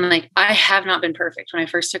 And I have not been perfect. When I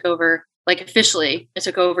first took over, officially, I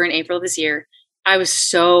took over in April this year. I was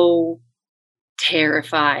so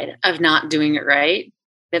terrified of not doing it right,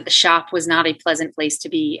 that the shop was not a pleasant place to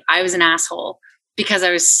be. I was an asshole, because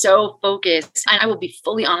I was so focused, and I will be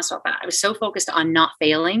fully honest about that. I was so focused on not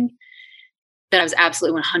failing that I was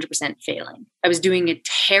absolutely 100% failing. I was doing a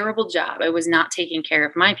terrible job. I was not taking care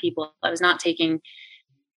of my people. I was not taking,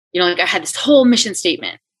 I had this whole mission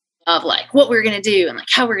statement of what we're going to do and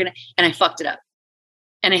how we're going to, and I fucked it up.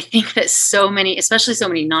 And I think that so many, especially so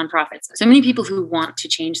many nonprofits, so many people who want to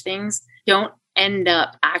change things don't end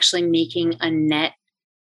up actually making a net.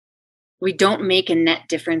 We don't make a net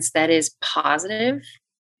difference that is positive.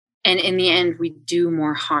 And in the end, we do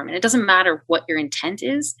more harm. And it doesn't matter what your intent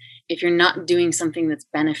is, if you're not doing something that's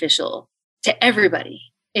beneficial to everybody.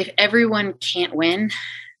 If everyone can't win,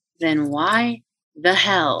 then why the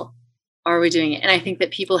hell are we doing it? And I think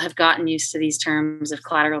that people have gotten used to these terms of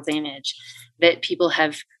collateral damage, that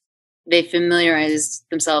they familiarized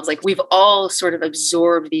themselves. We've all sort of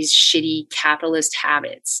absorbed these shitty capitalist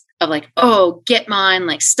habits of get mine,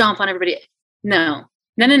 stomp on everybody. No.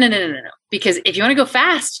 Because if you want to go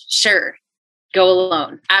fast, sure, go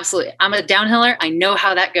alone. Absolutely. I'm a downhiller. I know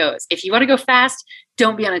how that goes. If you want to go fast,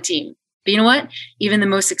 don't be on a team. But you know what? Even the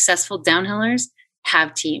most successful downhillers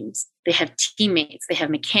have teams. They have teammates. They have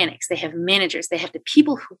mechanics. They have managers. They have the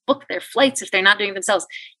people who book their flights if they're not doing it themselves.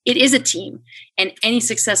 It is a team. And any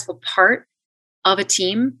successful part of a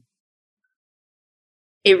team,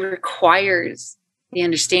 it requires the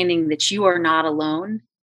understanding that you are not alone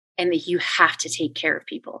and that you have to take care of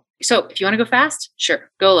people. So if you want to go fast, sure,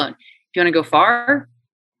 go alone. If you want to go far,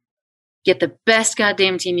 get the best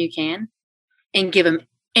goddamn team you can and give them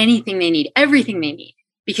anything they need, everything they need.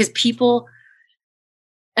 Because people,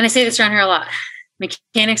 and I say this around here a lot,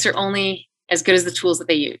 mechanics are only as good as the tools that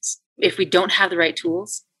they use. If we don't have the right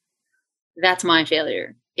tools, that's my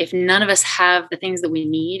failure. If none of us have the things that we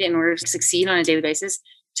need in order to succeed on a daily basis,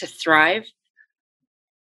 to thrive,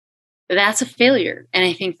 that's a failure. And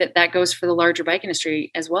I think that goes for the larger bike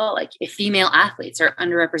industry as well. If female athletes are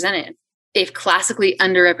underrepresented, if classically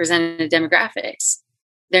underrepresented demographics,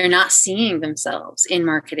 they're not seeing themselves in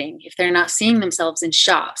marketing, if they're not seeing themselves in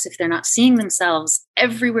shops, if they're not seeing themselves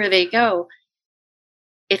everywhere they go,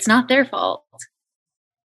 it's not their fault.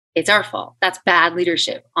 It's our fault. That's bad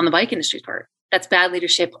leadership on the bike industry's part. That's bad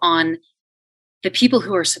leadership on the people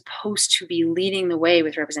who are supposed to be leading the way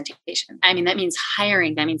with representation. I mean, that means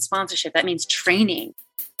hiring, that means sponsorship, that means training.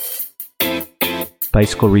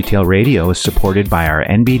 Bicycle Retail Radio is supported by our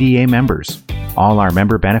NBDA members. All our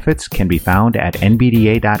member benefits can be found at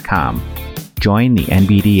nbda.com. Join the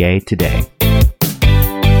NBDA today.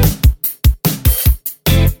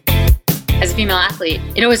 As a female athlete,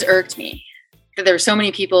 it always irked me that there were so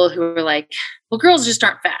many people who were like, well, girls just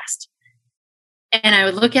aren't fast. And I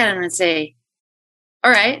would look at them and say,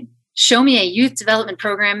 all right, show me a youth development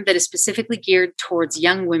program that is specifically geared towards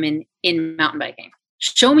young women in mountain biking.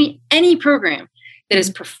 Show me any program that is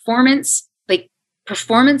performance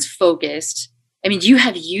focused. I mean, you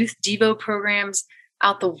have youth Devo programs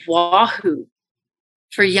out the wahoo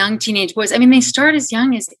for young teenage boys. I mean, they start as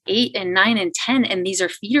young as 8 and 9 and 10, and these are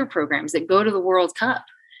feeder programs that go to the World Cup.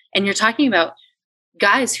 And you're talking about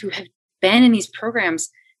guys who have been in these programs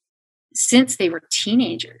since they were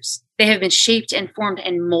teenagers. They have been shaped and formed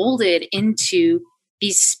and molded into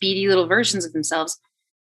these speedy little versions of themselves.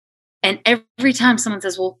 And every time someone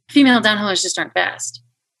says, well, female downhillers just aren't fast.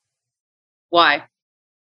 Why?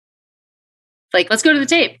 Like, let's go to the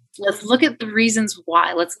tape. Let's look at the reasons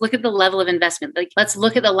why. Let's look at the level of investment. Like, let's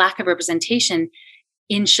look at the lack of representation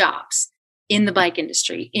in shops, in the bike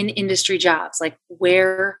industry, in industry jobs. Like,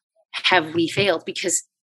 where have we failed? Because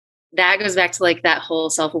that goes back to like that whole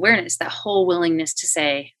self-awareness, that whole willingness to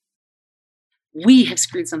say, we have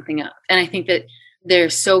screwed something up. And I think that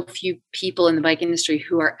there's so few people in the bike industry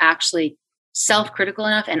who are actually self-critical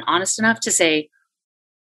enough and honest enough to say,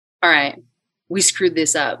 all right, we screwed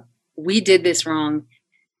this up. We did this wrong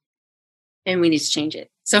and we need to change it.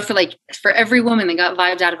 So for every woman that got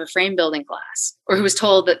vibed out of a frame building class, or who was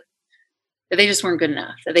told that they just weren't good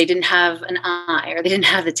enough, that they didn't have an eye, or they didn't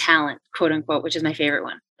have the talent, quote unquote, which is my favorite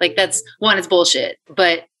one. Like, that's one, it's bullshit.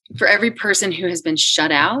 But for every person who has been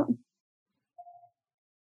shut out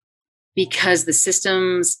because the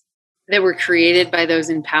systems that were created by those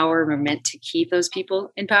in power were meant to keep those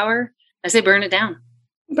people in power, I say burn it down.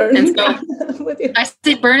 I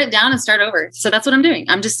say burn it down and start over. So that's what I'm doing.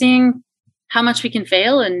 I'm just seeing how much we can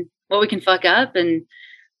fail and what we can fuck up and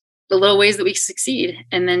the little ways that we succeed,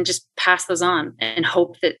 and then just pass those on and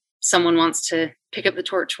hope that someone wants to pick up the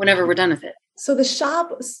torch whenever we're done with it. So the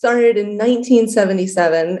shop started in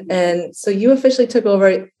 1977. And so you officially took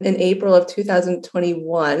over in April of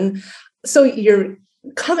 2021. So you're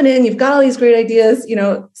coming in, you've got all these great ideas,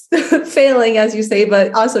 failing, as you say,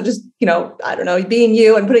 but also just, I don't know, being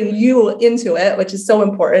you and putting you into it, which is so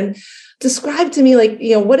important. Describe to me,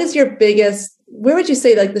 what is your where would you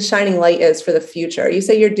say the shining light is for the future? You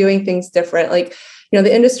say you're doing things different.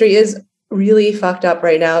 The industry is really fucked up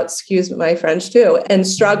right now, excuse my French too, and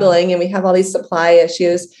struggling, and we have all these supply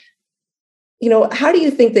issues. How do you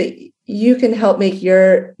think that you can help make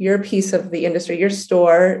your piece of the industry, your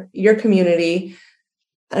store, your community,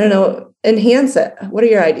 enhance it? What are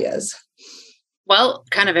your ideas? Well,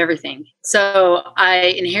 kind of everything. So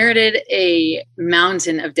I inherited a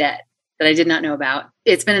mountain of debt that I did not know about.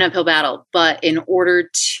 It's been an uphill battle, but in order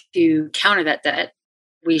to counter that debt,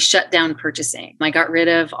 we shut down purchasing. I got rid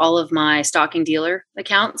of all of my stocking dealer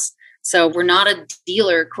accounts. So we're not a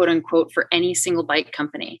dealer, quote unquote, for any single bike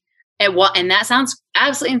company. And that sounds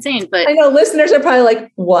absolutely insane, but I know listeners are probably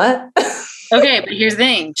like, what? Okay, but here's the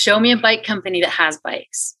thing. Show me a bike company that has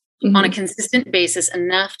bikes on a consistent basis,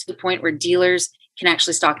 enough to the point where dealers can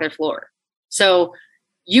actually stock their floor. So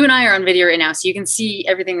you and I are on video right now, so you can see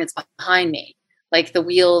everything that's behind me, like the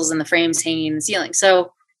wheels and the frames hanging in the ceiling.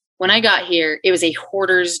 So when I got here, it was a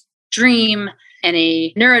hoarder's dream and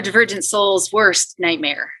a neurodivergent soul's worst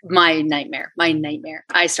nightmare. My nightmare.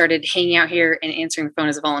 I started hanging out here and answering the phone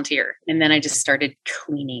as a volunteer. And then I just started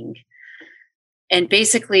cleaning. And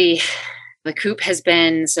basically, the Coop has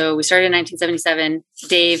been, so we started in 1977.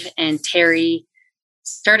 Dave and Terry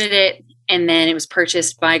started it. And then it was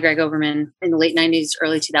purchased by Greg Overman in the late 90s,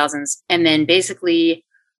 early 2000s. And then basically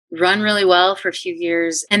run really well for a few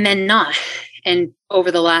years and then not. And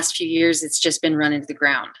over the last few years, it's just been run into the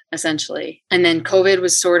ground, essentially. And then COVID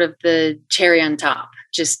was sort of the cherry on top.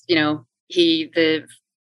 Just, the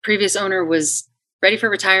previous owner was ready for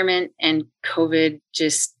retirement and COVID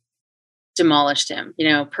just demolished him.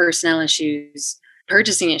 Personnel issues,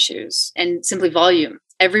 purchasing issues, and simply volume.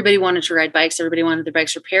 Everybody wanted to ride bikes. Everybody wanted their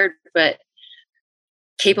bikes repaired, but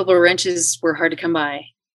capable wrenches were hard to come by.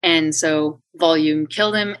 And so volume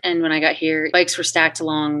killed him. And when I got here, bikes were stacked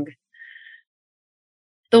along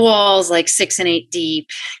the walls, like 6 and 8 deep.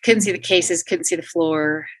 Couldn't see the cases, couldn't see the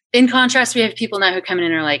floor. In contrast, we have people now who come in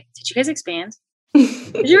and are like, did you guys expand?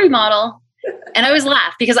 Did you remodel? And I always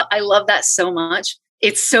laugh because I love that so much.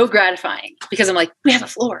 It's so gratifying because I'm like, we have a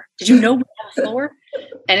floor. Did you know we have a floor?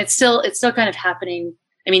 And it's still kind of happening.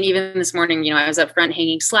 I mean, even this morning, I was up front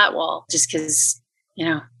hanging slat wall just because,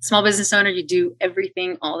 small business owner, you do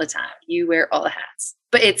everything all the time. You wear all the hats.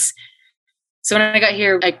 But it's So when I got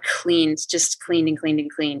here, I cleaned and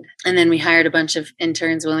cleaned. And then we hired a bunch of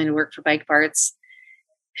interns willing to work for Bike Parts,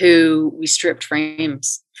 who we stripped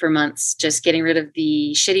frames for months, just getting rid of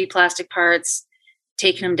the shitty plastic parts,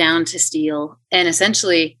 taking them down to steel. And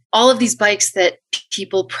essentially all of these bikes that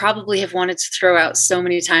people probably have wanted to throw out so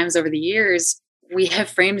many times over the years, we have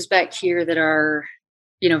frames back here that are,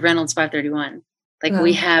 Reynolds 531. Like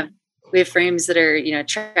we have frames that are,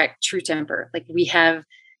 Trek True Temper. Like we have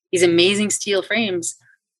these amazing steel frames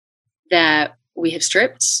that we have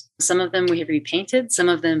stripped. Some of them we have repainted. Some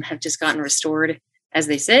of them have just gotten restored as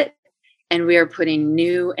they sit. And we are putting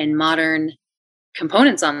new and modern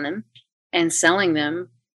components on them and selling them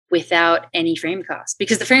without any frame cost,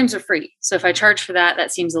 because the frames are free. So if I charge for that,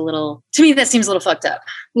 that seems a little fucked up.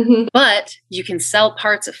 Mm-hmm. But you can sell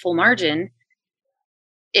parts at full margin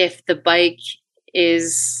if the bike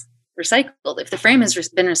is recycled, if the frame has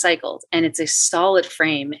been recycled and it's a solid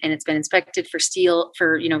frame and it's been inspected for steel,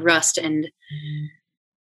 for, rust. And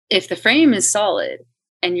if the frame is solid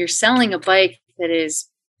and you're selling a bike that is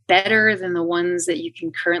better than the ones that you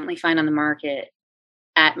can currently find on the market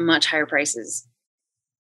at much higher prices,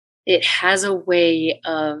 it has a way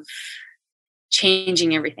of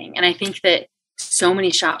changing everything. And I think that so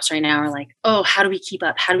many shops right now are like, oh, how do we keep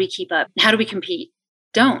up? How do we keep up? How do we compete?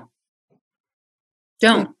 Don't.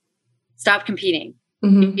 Stop competing.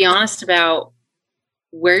 Mm-hmm. Be honest about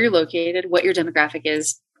where you're located, what your demographic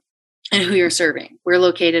is, and who you're serving. We're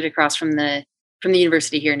located across from the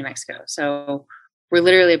university here in New Mexico. So we're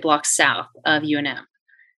literally a block south of UNM.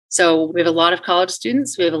 So we have a lot of college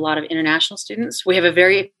students. We have a lot of international students. We have a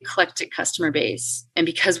very eclectic customer base. And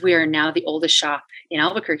because we are now the oldest shop in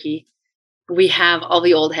Albuquerque, we have all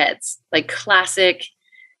the old heads, like classic,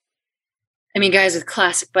 guys with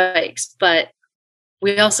classic bikes. But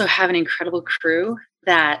we also have an incredible crew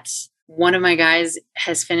that one of my guys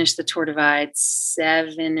has finished the Tour Divide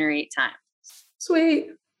 7 or 8 times. Sweet.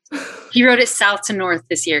 He rode it south to north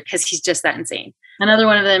this year because he's just that insane. Another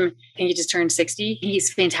one of them, I think he just turned 60.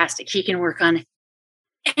 He's fantastic. He can work on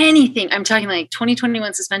anything. I'm talking like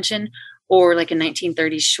 2021 suspension or like a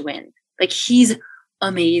 1930s Schwinn. Like he's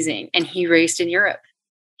amazing. And he raced in Europe.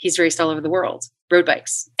 He's raced all over the world, road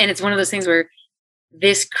bikes. And it's one of those things where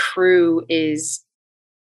this crew is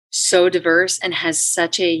so diverse and has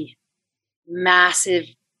such a massive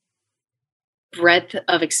breadth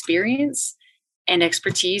of experience and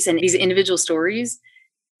expertise and these individual stories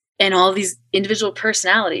and all these individual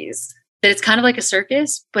personalities that it's kind of like a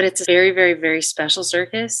circus, but it's a very, very, very special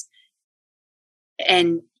circus.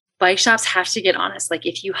 And bike shops have to get honest. Like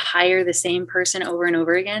if you hire the same person over and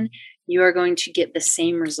over again, you are going to get the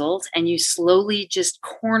same result. And you slowly just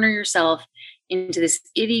corner yourself into this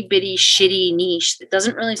itty bitty shitty niche that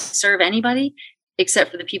doesn't really serve anybody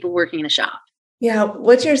except for the people working in the shop. Yeah,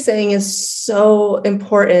 what you're saying is so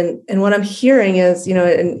important. And what I'm hearing is,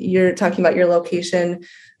 and you're talking about your location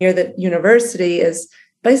near the university, is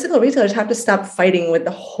bicycle retailers have to stop fighting with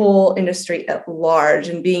the whole industry at large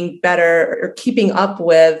and being better or keeping up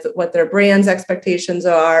with what their brand's expectations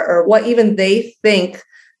are or what even they think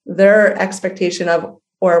their expectation of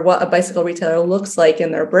or what a bicycle retailer looks like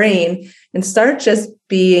in their brain, and start just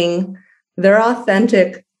being their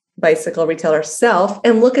authentic bicycle retailer self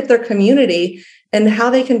and look at their community and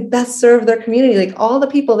how they can best serve their community. Like all the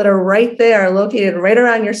people that are right there, located right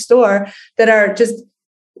around your store, that are just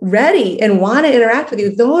ready and want to interact with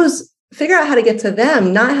you, those figure out how to get to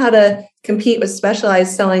them, not how to compete with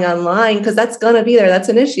specialized selling online, because that's going to be there. That's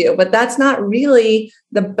an issue, but that's not really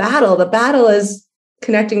the battle. The battle is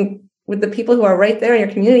connecting with the people who are right there in your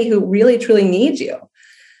community who really, truly need you.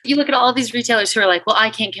 You look at all these retailers who are like, well, I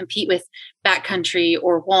can't compete with Backcountry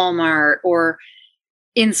or Walmart or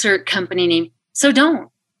insert company name. So don't.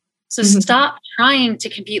 So stop trying to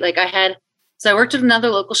compete. So I worked at another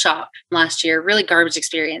local shop last year, really garbage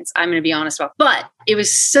experience, I'm going to be honest about, but it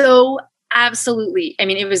was so absolutely,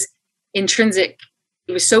 it was intrinsic.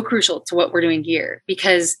 It was so crucial to what we're doing here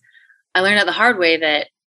because I learned out the hard way that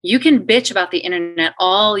you can bitch about the internet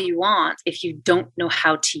all you want if you don't know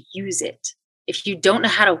how to use it. If you don't know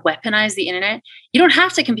how to weaponize the internet, you don't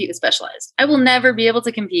have to compete with Specialized. I will never be able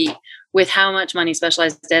to compete with how much money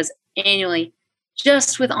Specialized does annually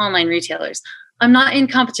just with online retailers. I'm not in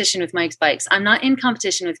competition with Mike's Bikes. I'm not in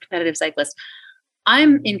competition with Competitive Cyclist.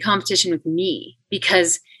 I'm in competition with me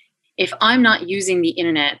because if I'm not using the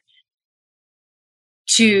internet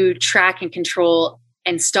to track and control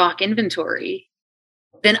and stock inventory,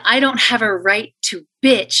 then I don't have a right to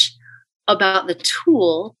bitch about the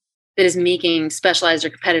tool that is making Specialized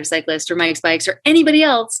or Competitive Cyclist or Mike's Bikes or anybody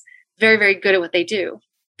else very, very good at what they do.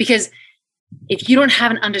 Because if you don't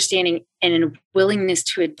have an understanding and a willingness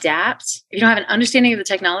to adapt, if you don't have an understanding of the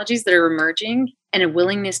technologies that are emerging and a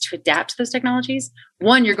willingness to adapt to those technologies,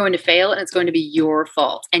 one, you're going to fail and it's going to be your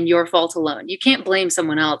fault and your fault alone. You can't blame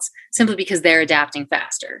someone else simply because they're adapting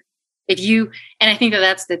faster. And I think that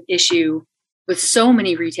that's the issue with so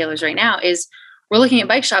many retailers right now is we're looking at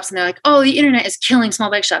bike shops and they're like, oh, the internet is killing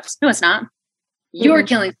small bike shops. No, it's not. You're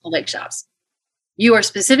killing small bike shops. You are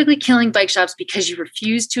specifically killing bike shops because you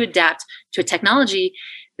refuse to adapt to a technology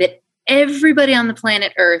that everybody on the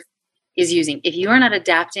planet Earth is using. If you are not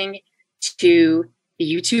adapting to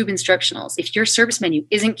the YouTube instructionals, if your service menu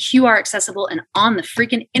isn't QR accessible and on the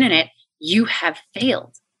freaking internet, you have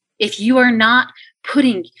failed. If you are not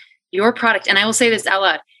putting your product, and I will say this out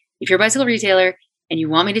loud, if you're a bicycle retailer and you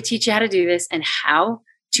want me to teach you how to do this and how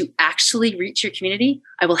to actually reach your community,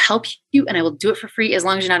 I will help you and I will do it for free as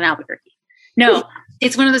long as you're not in Albuquerque. No,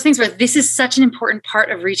 it's one of those things where this is such an important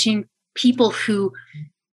part of reaching people who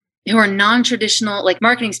are non-traditional, like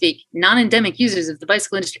marketing speak, non-endemic users of the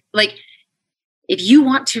bicycle industry. Like, if you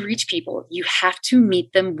want to reach people, you have to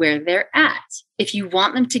meet them where they're at. If you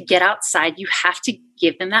want them to get outside, you have to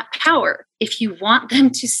give them that power. If you want them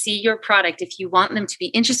to see your product, if you want them to be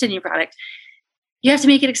interested in your product, you have to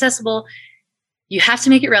make it accessible. You have to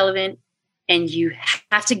make it relevant. And you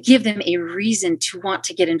have to give them a reason to want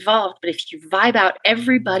to get involved. But if you vibe out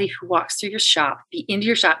everybody who walks through your shop, into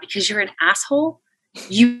your shop because you're an asshole,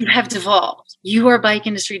 you have devolved. You are a bike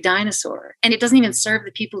industry dinosaur. And it doesn't even serve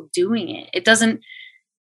the people doing it. It doesn't,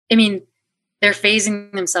 I mean, they're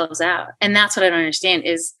phasing themselves out. And that's what I don't understand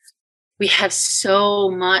is we have so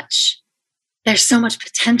much, there's so much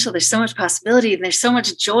potential. There's so much possibility. And there's so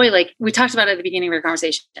much joy. Like we talked about at the beginning of our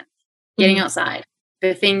conversation, getting outside.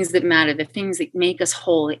 The things that matter, the things that make us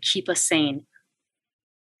whole, that keep us sane.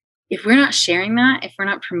 If we're not sharing that, if we're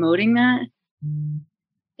not promoting that,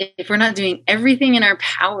 if we're not doing everything in our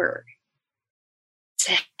power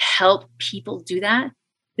to help people do that,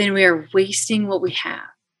 then we are wasting what we have.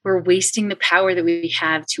 We're wasting the power that we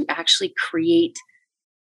have to actually create,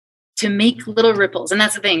 to make little ripples. And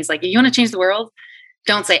that's the thing. It's like, if you want to change the world,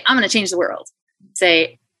 don't say, I'm going to change the world.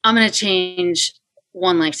 Say, I'm going to change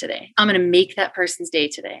one life today. I'm going to make that person's day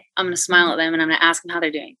today. I'm going to smile at them and I'm going to ask them how they're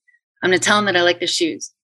doing. I'm going to tell them that I like their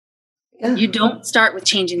shoes. Yeah. You don't start with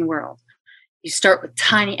changing the world. You start with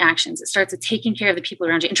tiny actions. It starts with taking care of the people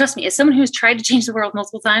around you. And trust me, as someone who has tried to change the world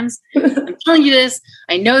multiple times, I'm telling you this,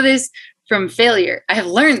 I know this from failure. I have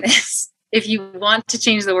learned this. If you want to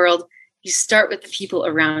change the world, you start with the people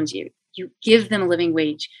around you. You give them a living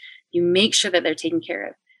wage. You make sure that they're taken care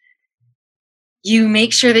of. You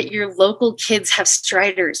make sure that your local kids have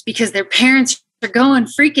striders because their parents are going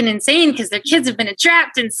freaking insane because their kids have been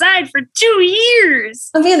trapped inside for 2 years.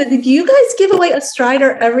 Amanda, did you guys give away a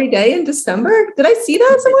strider every day in December? Did I see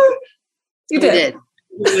that somewhere? You did.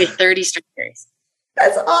 We did. With 30 striders.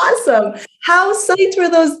 That's awesome. How psyched were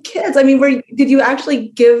those kids? I mean, did you actually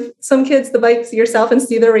give some kids the bikes yourself and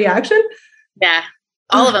see their reaction? Yeah.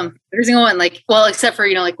 All of them, every single one, like, well, except for,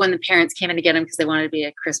 like when the parents came in to get them because they wanted to be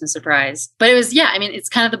a Christmas surprise. But it was, I mean, it's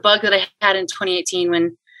kind of the bug that I had in 2018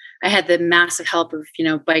 when I had the massive help of,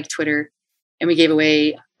 Bike Twitter, and we gave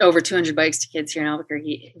away over 200 bikes to kids here in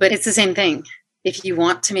Albuquerque. But it's the same thing. If you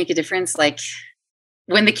want to make a difference, like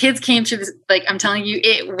when the kids came through this, like I'm telling you,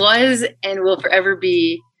 it was and will forever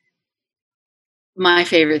be my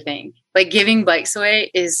favorite thing. Like giving bikes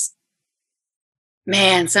away is,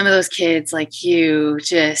 man, some of those kids, like your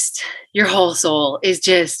whole soul is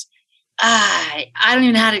just, I don't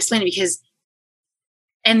even know how to explain it because,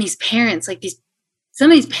 and these parents, like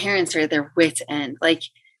some of these parents are at their wit's end. Like,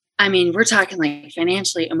 I mean, we're talking like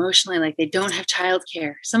financially, emotionally, like they don't have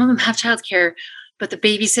childcare. Some of them have childcare, but the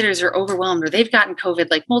babysitters are overwhelmed or they've gotten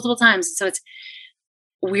COVID like multiple times. So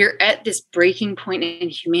we're at this breaking point in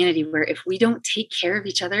humanity where if we don't take care of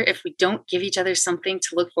each other, if we don't give each other something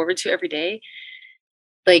to look forward to every day,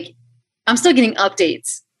 like I'm still getting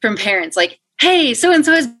updates from parents like, hey,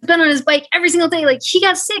 so-and-so has been on his bike every single day. Like he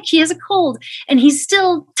got sick, he has a cold, and he's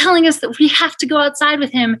still telling us that we have to go outside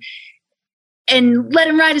with him and let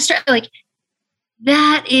him ride his stride. Like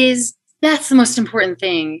that's the most important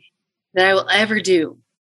thing that I will ever do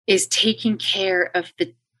is taking care of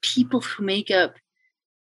the people who make up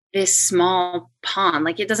this small pond.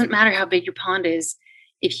 Like it doesn't matter how big your pond is.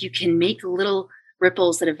 If you can make little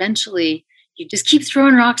ripples that eventually you just keep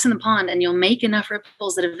throwing rocks in the pond and you'll make enough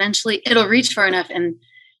ripples that eventually it'll reach far enough. And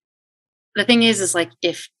the thing is like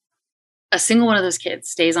if a single one of those kids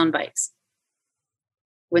stays on bikes,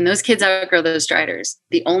 when those kids outgrow those striders,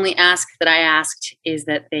 the only ask that I asked is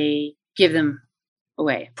that they give them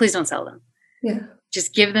away. Please don't sell them. Yeah.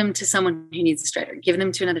 Just give them to someone who needs a strider. Give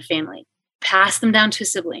them to another family. pass them down to a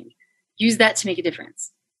sibling, use that to make a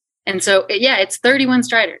difference. And so, yeah, it's 31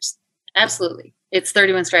 striders. Absolutely. It's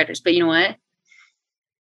 31 striders. But you know what?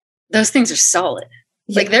 Those things are solid.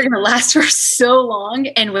 Like they're going to last for so long.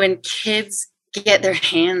 And when kids get their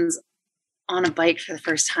hands on a bike for the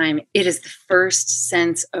first time, it is the first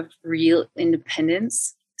sense of real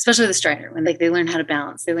independence, especially the strider, when they learn how to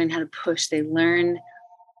balance, they learn how to push, they learn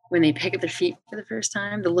when they pick up their feet for the first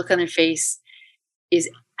time, the look on their face is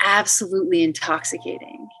absolutely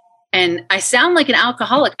intoxicating. And I sound like an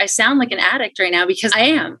alcoholic. I sound like an addict right now because I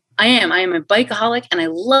am a bikeaholic, and I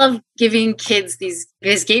love giving kids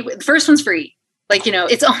this gateway. The first one's free. Like, you know,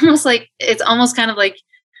 it's almost kind of like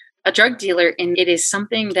a drug dealer. And it is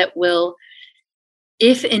something that will,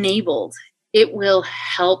 if enabled, it will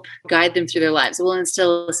help guide them through their lives. It will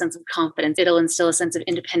instill a sense of confidence. It'll instill a sense of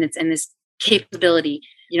independence and this capability,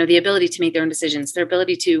 you know, the ability to make their own decisions, their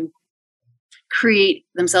ability to create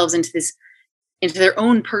themselves into their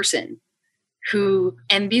own person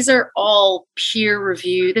and these are all peer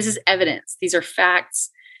reviewed. This is evidence. These are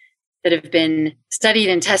facts that have been studied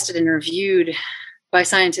and tested and reviewed by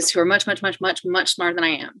scientists who are much, much, much, much, much smarter than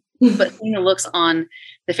I am. But seeing the looks on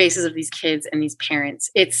the faces of these kids and these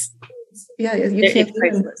parents, it's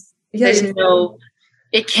priceless.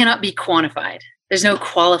 It cannot be quantified. There's no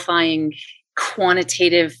qualifying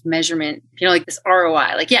quantitative measurement, you know, like this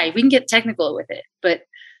ROI. Like, yeah, we can get technical with it, but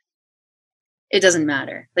it doesn't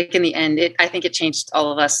matter. Like in the end, I think it changed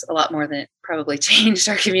all of us a lot more than it probably changed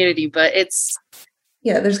our community, but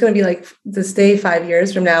there's going to be like this day 5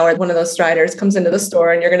 years from now where one of those striders comes into the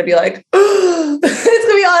store and you're going to be like, oh, it's going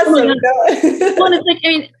to be awesome. Well, it's like, I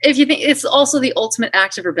mean, if you think it's also the ultimate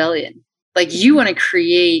act of rebellion, like you want to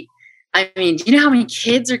create, I mean, do you know how many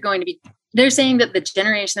kids are going to be, they're saying that the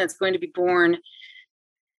generation that's going to be born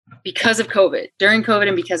because of COVID, during COVID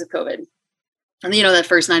and because of COVID, and you know, that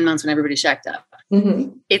first 9 months when everybody's shacked up,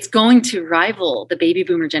 it's going to rival the baby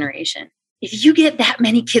boomer generation. If you get that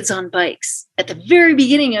many kids on bikes at the very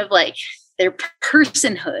beginning of like their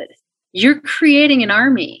personhood, you're creating an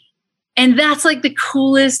army. And that's like the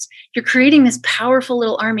coolest. You're creating this powerful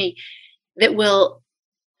little army that will,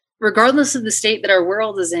 regardless of the state that our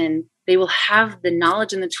world is in, they will have the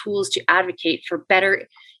knowledge and the tools to advocate for better.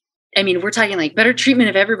 I mean, we're talking like better treatment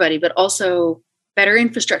of everybody, but also better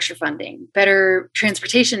infrastructure funding, better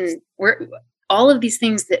transportation, all of these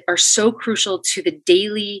things that are so crucial to the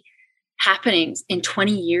daily happenings. In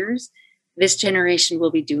 20 years, this generation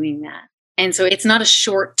will be doing that. And so it's not a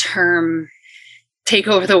short-term take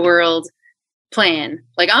over the world plan.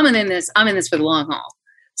 Like I'm in this for the long haul.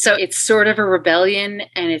 So it's sort of a rebellion,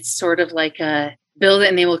 and it's sort of like a build it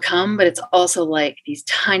and they will come, but it's also like these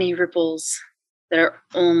tiny ripples that are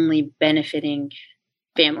only benefiting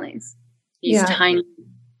families. These tiny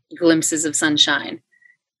glimpses of sunshine,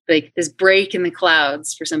 like this break in the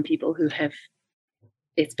clouds for some people who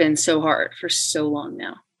it's been so hard for so long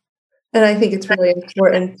now. And I think it's really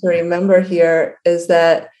important to remember here is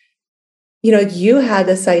that, you know, you had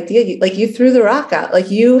this idea, like you threw the rock out, like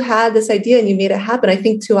you had this idea and you made it happen. I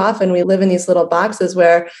think too often we live in these little boxes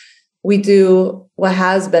where we do what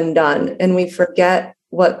has been done and we forget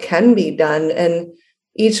what can be done. And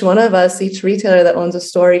each one of us, each retailer that owns a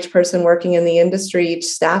store, each person working in the industry, each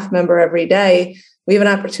staff member every day, we have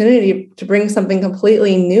an opportunity to bring something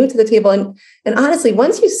completely new to the table. And honestly,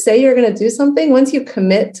 once you say you're going to do something, once you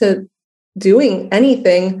commit to doing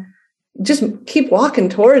anything, just keep walking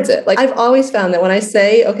towards it. Like I've always found that when I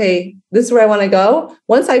say, okay, this is where I want to go,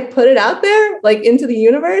 once I put it out there, like into the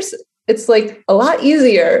universe, it's like a lot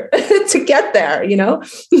easier to get there, you know?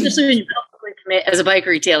 Especially when you publicly commit as a bike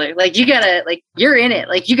retailer, like you gotta, like you're in it,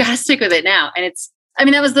 like you gotta stick with it now.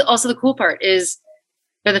 And that was also the cool part is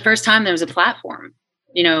for the first time there was a platform.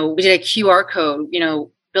 You know, we did a QR code, you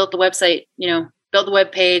know, built the website, you know, built the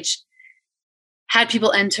web page, had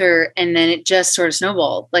people enter, and then it just sort of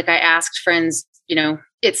snowballed. Like I asked friends, you know,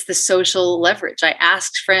 it's the social leverage. I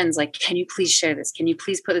asked friends, like, can you please share this? Can you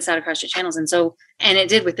please put this out across your channels? And it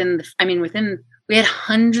did we had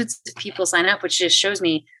hundreds of people sign up, which just shows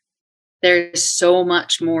me there's so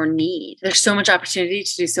much more need. There's so much opportunity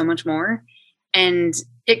to do so much more. And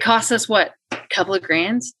it costs us what, a couple of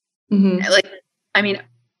grand? Like, I mean,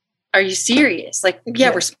 are you serious? Like,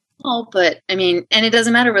 yeah, we're small, but I mean, and it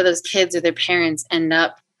doesn't matter where those kids or their parents end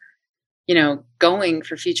up, you know, going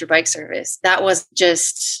for future bike service. That was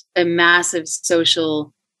just a massive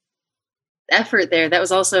social effort there. That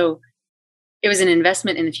was also, it was an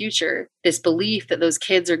investment in the future. This belief that those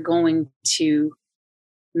kids are going to,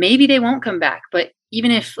 maybe they won't come back, but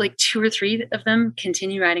even if like 2 or 3 of them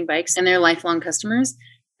continue riding bikes and they're lifelong customers,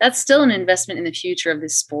 that's still an investment in the future of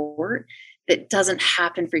this sport that doesn't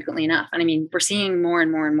happen frequently enough. And I mean, we're seeing more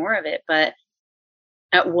and more and more of it, but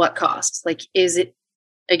at what cost? Like, is it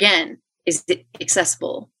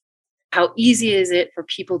accessible? How easy is it for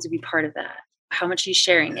people to be part of that? How much are you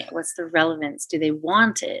sharing it? What's the relevance? Do they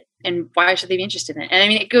want it? And why should they be interested in it? And I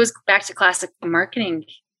mean, it goes back to classic marketing,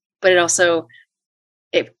 but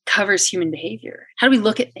it covers human behavior. How do we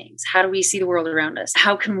look at things? How do we see the world around us?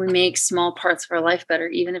 How can we make small parts of our life better?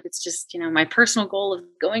 Even if it's just, my personal goal of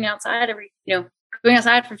going outside going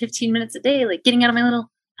outside for 15 minutes a day, like getting out of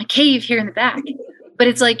my cave here in the back. But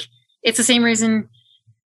it's the same reason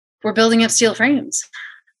we're building up steel frames.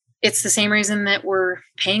 It's the same reason that we're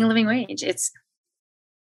paying a living wage. It's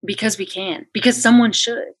because we can, because someone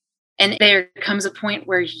should. And there comes a point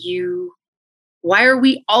where why are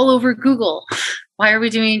we all over Google? Why are we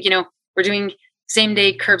doing, we're doing same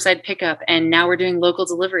day curbside pickup, and now we're doing local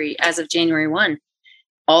delivery as of January 1,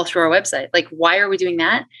 all through our website. Like, why are we doing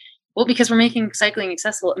that? Well, because we're making cycling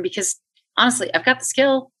accessible, and because honestly, I've got the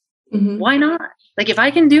skill. Mm-hmm. Why not? Like, if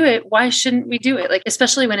I can do it, why shouldn't we do it? Like,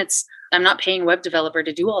 especially when I'm not paying a web developer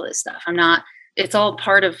to do all this stuff. It's all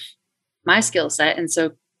part of my skill set. And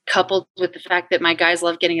so coupled with the fact that my guys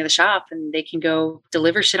love getting to the shop and they can go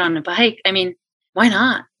deliver shit on a bike. I mean, why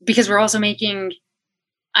not? Because we're also making,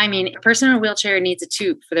 a person in a wheelchair needs a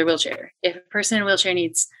tube for their wheelchair. If a person in a wheelchair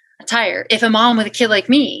needs a tire, if a mom with a kid like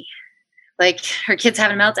me, like her kid's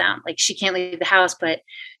having a meltdown, like she can't leave the house, but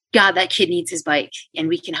God, that kid needs his bike and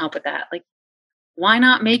we can help with that. Like, why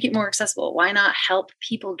not make it more accessible? Why not help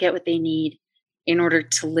people get what they need in order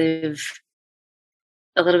to live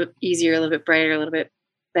a little bit easier, a little bit brighter, a little bit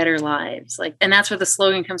better lives? Like, and that's where the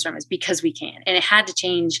slogan comes from, is because we can. And it had to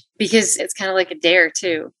change because it's kind of like a dare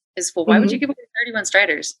too, is, well, why would you give away 31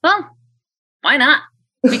 Striders? Well, why not?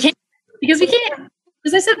 We can't, because we can,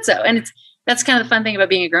 because I said so. And that's kind of the fun thing about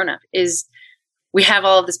being a grown-up, is we have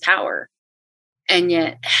all of this power, and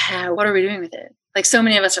yet what are we doing with it? Like, so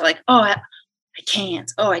many of us are like, oh, I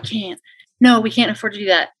can't. Oh, I can't. No, we can't afford to do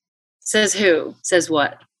that. Says who? Says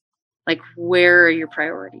what? Like, where are your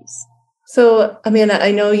priorities? So, Amanda,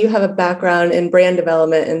 I know you have a background in brand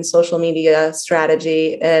development and social media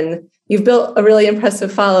strategy, and you've built a really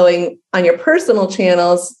impressive following on your personal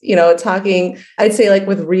channels, talking, I'd say, like,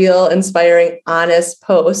 with real, inspiring, honest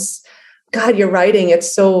posts. God, your writing,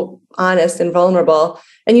 it's so honest and vulnerable.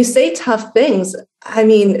 And you say tough things. I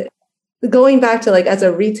mean, going back to, like, as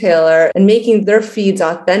a retailer and making their feeds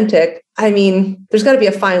authentic, there's got to be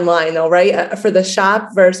a fine line though, right? For the shop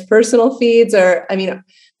versus personal feeds, or,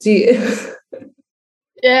 do you?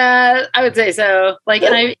 Yeah, I would say so. Like,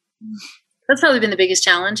 and that's probably been the biggest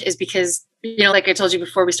challenge, is because, like I told you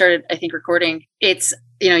before we started, I think, recording, it's,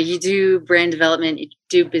 you do brand development, you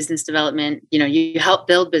do business development, you help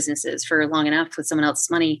build businesses for long enough with someone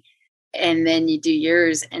else's money, and then you do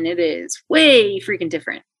yours, and it is way freaking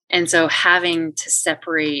different. And so having to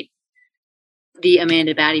separate the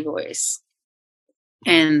Amanda Batty voice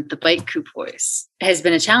and the Bike Coop voice has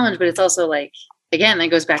been a challenge, but it's also like, again, that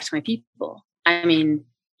goes back to my people. I've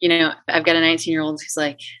got a 19-year-old who's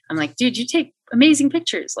like, I'm like, dude, you take amazing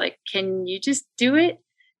pictures. Like, can you just do it?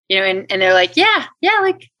 And they're like, yeah,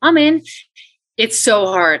 like, I'm in. It's so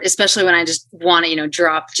hard, especially when I just want to,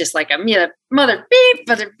 drop just like a mother beep,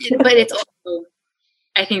 but it's also,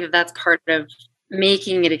 I think that's part of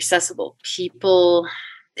making it accessible. People,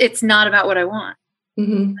 it's not about what I want.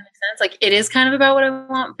 Mm-hmm. Does that make sense? Like, it is kind of about what I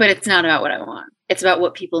want, but it's not about what I want. It's about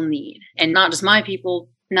what people need, and not just my people,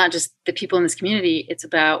 not just the people in this community. It's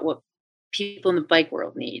about what people in the bike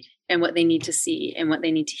world need, and what they need to see, and what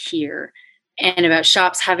they need to hear, and about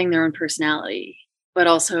shops having their own personality, but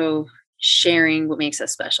also sharing what makes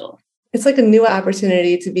us special. It's like a new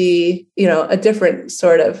opportunity to be, a different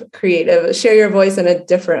sort of creative, share your voice in a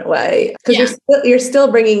different way, because you're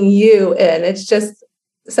still bringing you in. It's just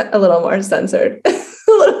a little more censored.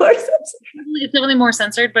 It's definitely more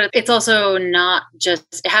censored, but it's also not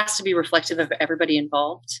just, it has to be reflective of everybody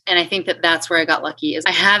involved. And I think that's where I got lucky, is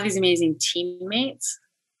I have these amazing teammates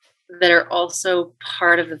that are also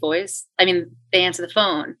part of the voice. They answer the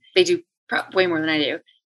phone. They do way more than I do.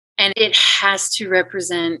 And it has to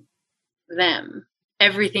represent them.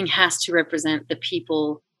 Everything has to represent the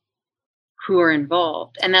people who are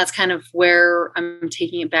involved. And that's kind of where I'm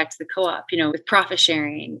taking it back to the co-op, with profit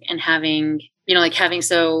sharing and having,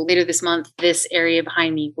 so later this month, this area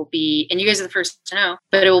behind me will be, and you guys are the first to know,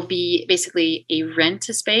 but it will be basically a rent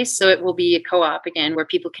to space. So it will be a co-op again, where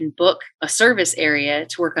people can book a service area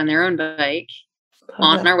to work on their own bike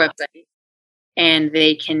on our website. And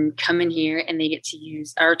they can come in here and they get to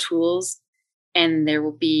use our tools, and there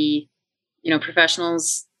will be,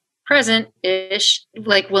 professionals present-ish,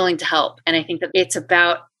 like, willing to help. And I think that it's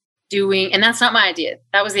about doing, and that's not my idea.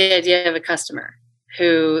 That was the idea of a customer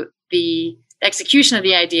who the execution of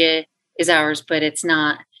the idea is ours, but it's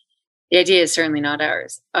not, the idea is certainly not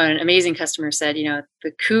ours. An amazing customer said,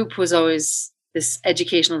 the Coop was always this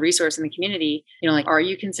educational resource in the community, like, are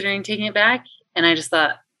you considering taking it back? And I just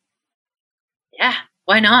thought, yeah,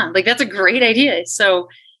 why not? Like, that's a great idea. So,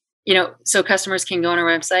 so customers can go on our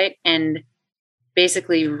website and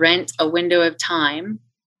basically rent a window of time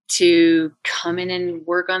to come in and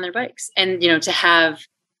work on their bikes, and, to have,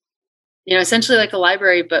 essentially like a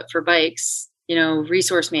library, but for bikes,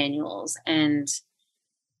 resource manuals and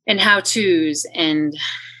how-tos. And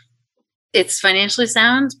it's financially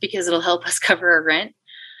sound because it'll help us cover our rent,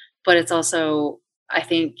 but it's also, I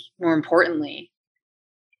think more importantly,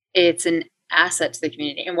 it's an asset to the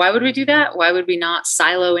community. And why would we do that? Why would we not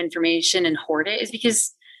silo information and hoard it? Is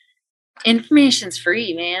because information's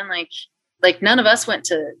free, man. Like none of us went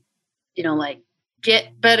to,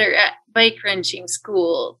 get better at bike wrenching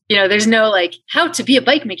school. There's no like how to be a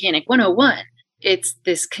bike mechanic 101. It's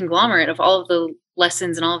this conglomerate of all of the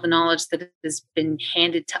lessons and all of the knowledge that has been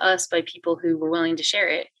handed to us by people who were willing to share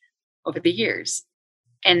it over the years.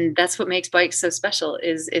 And that's what makes bikes so special,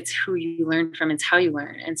 is it's who you learn from, it's how you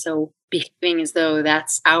learn. And so behaving as though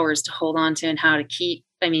that's ours to hold on to and how to keep,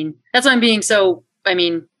 that's why I'm being so,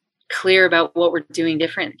 clear about what we're doing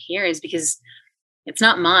different here, is because it's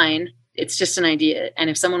not mine. It's just an idea. And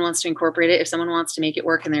if someone wants to incorporate it, if someone wants to make it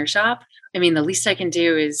work in their shop, the least I can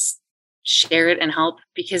do is share it and help,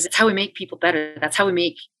 because it's how we make people better. That's how we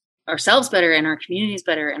make ourselves better and our communities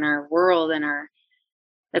better and our world and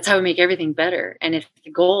that's how we make everything better. And if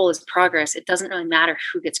the goal is progress, it doesn't really matter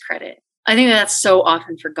who gets credit. I think that's so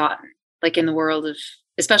often forgotten, like in the world of,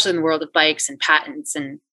 especially in the world of bikes and patents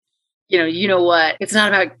and, what, it's not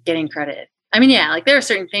about getting credit. Like there are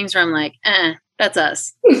certain things where I'm like, that's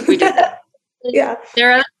us. We do that. Yeah. There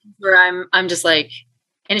are other things where I'm just like,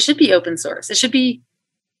 and it should be open source. It should be,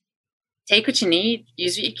 take what you need,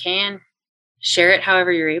 use what you can, share it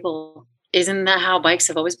however you're able. Isn't that how bikes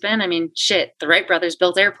have always been? The Wright brothers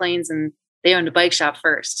built airplanes and they owned a bike shop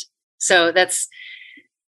first. So that's,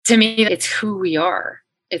 to me, it's who we are.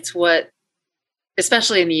 It's what,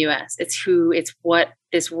 especially in the US, it's what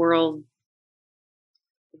this world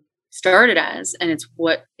started as, and it's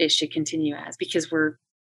what it should continue as, because we're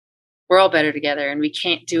all better together and we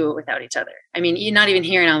can't do it without each other. Not even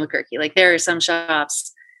here in Albuquerque. Like there are some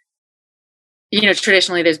shops,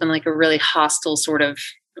 traditionally there's been like a really hostile sort of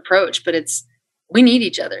approach, but we need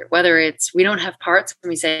each other. Whether it's, we don't have parts and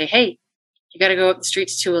we say, hey, you got to go up the street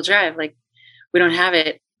to 2-wheel drive. Like we don't have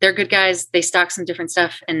it. They're good guys. They stock some different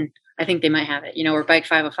stuff. And I think they might have it, or Bike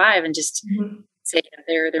 505, and just say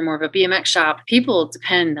they're more of a BMX shop. People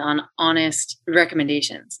depend on honest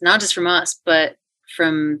recommendations, not just from us, but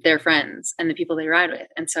from their friends and the people they ride with.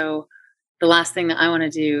 And so the last thing that I want to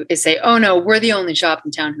do is say, oh no, we're the only shop in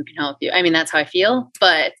town who can help you. That's how I feel,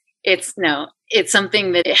 but it's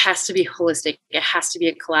something that it has to be holistic. It has to be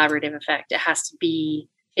a collaborative effect. It has to be,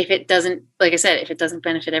 if it doesn't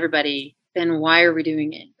benefit everybody, then why are we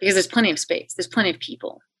doing it? Because there's plenty of space. There's plenty of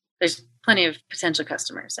people. There's plenty of potential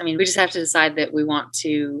customers. We just have to decide that we want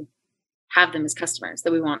to have them as customers,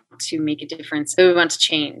 that we want to make a difference, that we want to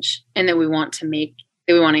change, and that we want to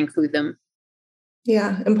include them.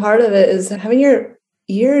 Yeah. And part of it is having your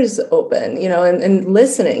ears open, and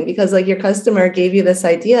listening, because like your customer gave you this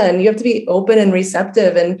idea and you have to be open and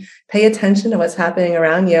receptive and pay attention to what's happening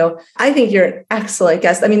around you. I think you're an excellent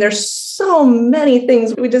guest. There's so many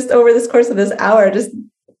things we just over this course of this hour just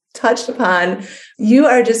touched upon. You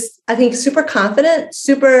are just, I think, super confident,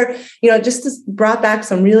 super, just brought back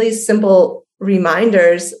some really simple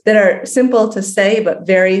reminders that are simple to say, but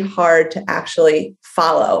very hard to actually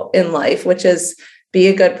follow in life, which is be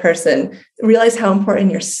a good person, realize how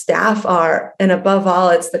important your staff are. And above all,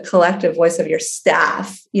 it's the collective voice of your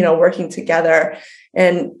staff, working together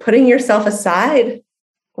and putting yourself aside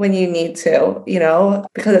when you need to,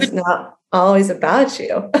 because it's not always about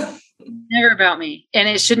you. Never about me. And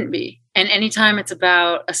it shouldn't be. And anytime it's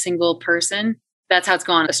about a single person, that's how it's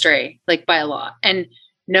gone astray, like by a lot. And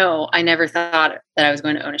no, I never thought that I was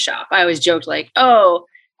going to own a shop. I always joked like, oh,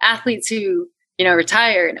 athletes who,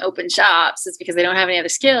 retire and open shops, it's because they don't have any other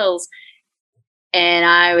skills. And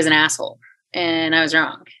I was an asshole and I was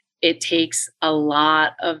wrong. It takes a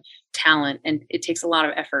lot of talent and it takes a lot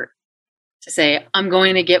of effort to say, I'm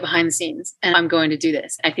going to get behind the scenes and I'm going to do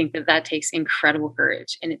this. I think that takes incredible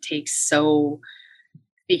courage, and it takes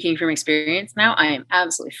speaking from experience now, I am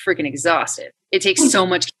absolutely freaking exhausted. It takes so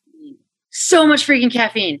much freaking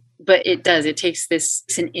caffeine, but it takes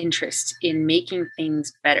an interest in making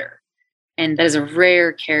things better. And that is a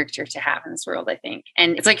rare character to have in this world, I think.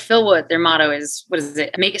 And it's like Phil Wood, their motto is, what is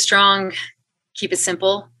it? Make it strong, keep it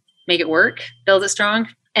simple, make it work, build it strong.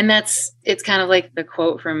 And it's kind of like the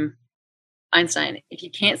quote from Einstein. If you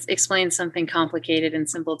can't explain something complicated in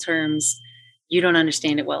simple terms, you don't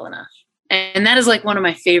understand it well enough. And that is like one of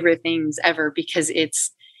my favorite things ever, because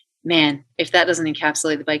it's, man, if that doesn't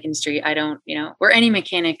encapsulate the bike industry, I don't, or any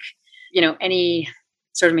mechanic, any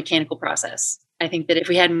sort of mechanical process. I think that if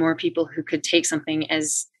we had more people who could take something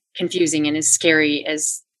as confusing and as scary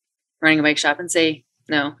as running a bike shop and say,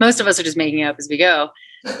 no, most of us are just making it up as we go.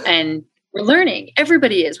 And we're learning.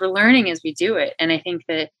 Everybody is. We're learning as we do it. And I think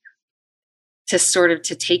that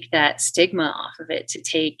to take that stigma off of it,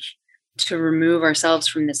 to remove ourselves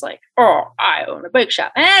from this, like, oh, I own a bike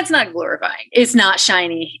shop. It's not glorifying. It's not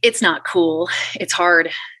shiny. It's not cool. It's hard.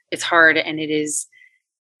 It's hard. And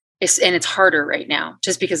it's harder right now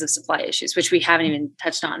just because of supply issues, which we haven't even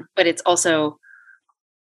touched on. But it's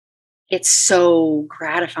so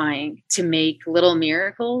gratifying to make little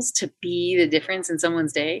miracles, to be the difference in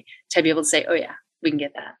someone's day, to be able to say, oh yeah, we can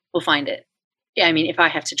get that. We'll find it. Yeah, I mean, if I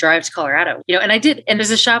have to drive to Colorado, and I did, and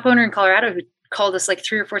there's a shop owner in Colorado who called us like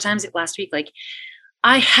 3 or 4 times last week, like,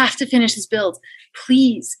 I have to finish this build.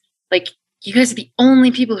 Please. Like, you guys are the only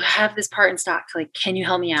people who have this part in stock. Like, can you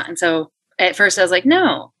help me out? And so at first I was like,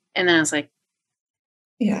 no. And then I was like,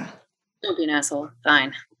 yeah, don't be an asshole.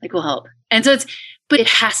 Fine. Like, we'll help. And so but it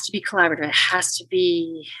has to be collaborative. It has to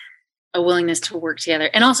be a willingness to work together,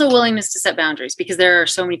 and also a willingness to set boundaries, because there are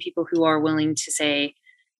so many people who are willing to say,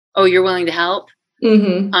 oh, you're willing to help.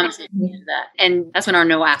 Mm-hmm. I'm saying that. And that's when our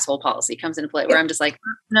no asshole policy comes into play, where I'm just like,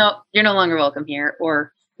 no, you're no longer welcome here,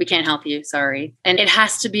 or we can't help you. Sorry. And it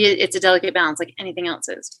has to be, it's a delicate balance like anything else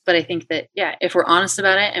is. But I think that, yeah, if we're honest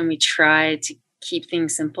about it and we try to keep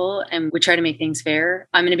things simple and we try to make things fair,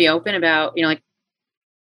 I'm going to be open about, like,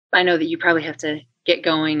 I know that you probably have to get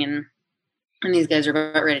going and these guys are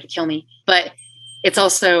about ready to kill me, but it's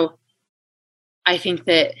also, I think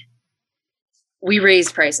that we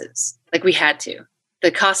raised prices. Like, we had to.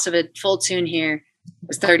 The cost of a full tune here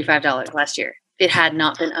was $35 last year. It had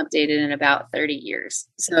not been updated in about 30 years.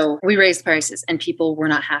 So we raised prices and people were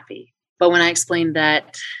not happy. But when I explained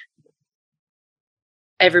that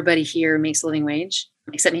everybody here makes a living wage,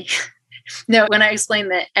 except me. No, when I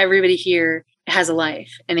explained that everybody here has a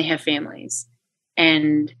life and they have families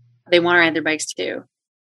and they want to ride their bikes too.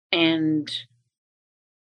 And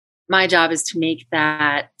my job is to make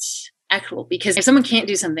that equitable, because if someone can't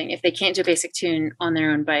do something, if they can't do a basic tune on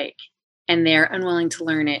their own bike and they're unwilling to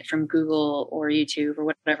learn it from Google or YouTube or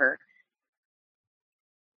whatever,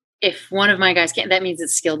 if one of my guys can't, that means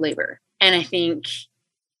it's skilled labor. And I think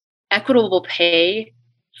equitable pay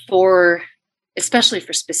especially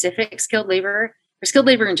for specific skilled labor, for skilled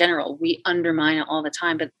labor in general, we undermine it all the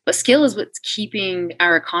time. But skill is what's keeping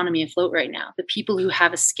our economy afloat right now. The people who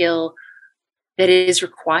have a skill that is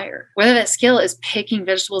required, whether that skill is picking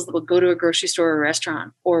vegetables that will go to a grocery store or a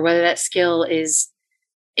restaurant, or whether that skill is,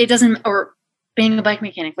 or being a bike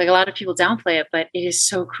mechanic. Like, a lot of people downplay it, but it is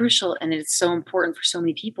so crucial and it's so important for so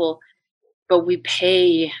many people. But we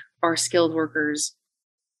pay our skilled workers,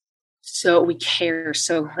 so we care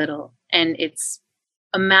so little. And it's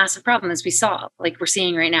a massive problem, as we saw, like we're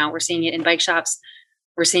seeing right now. We're seeing it in bike shops.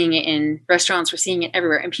 We're seeing it in restaurants. We're seeing it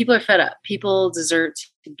everywhere. And people are fed up. People deserve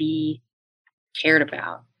to be cared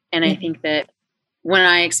about. And I think that when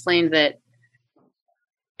I explained that,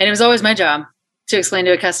 and it was always my job to explain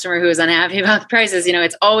to a customer who is unhappy about the prices,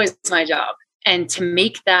 it's always my job. And to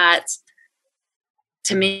make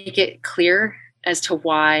it clear as to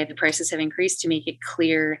why the prices have increased, to make it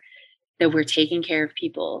clear that we're taking care of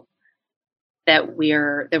people, that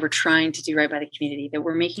we're trying to do right by the community, that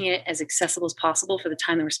we're making it as accessible as possible for the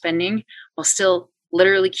time that we're spending while still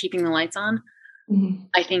literally keeping the lights on. Mm-hmm.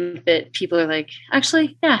 I think that people are like,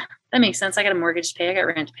 actually, yeah, that makes sense. I got a mortgage to pay. I got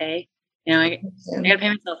rent to pay. I got to pay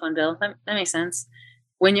my cell phone bill. That makes sense.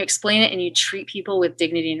 When you explain it and you treat people with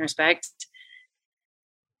dignity and respect,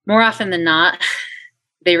 more often than not,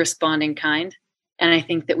 they respond in kind. And I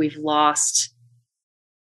think that we've lost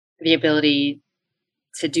the ability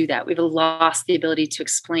to do that. We've lost the ability to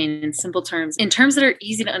explain in simple terms, in terms that are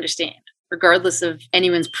easy to understand, regardless of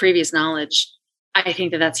anyone's previous knowledge. I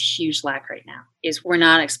think that that's a huge lack right now, is we're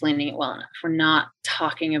not explaining it well enough. We're not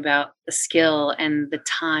talking about the skill and the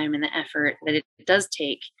time and the effort that it does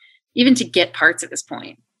take, even to get parts at this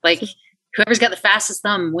point. Like, whoever's got the fastest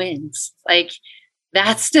thumb wins. Like,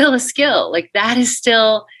 that's still a skill. Like, that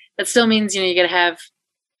still means, you got to have,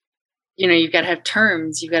 you've got to have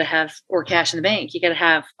terms, you've got to have, or cash in the bank. You got to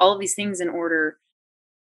have all of these things in order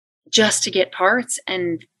just to get parts.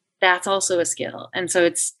 And that's also a skill. And so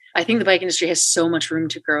I think the bike industry has so much room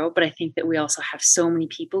to grow, but I think that we also have so many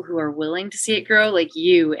people who are willing to see it grow, like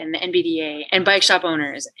you and the NBDA and bike shop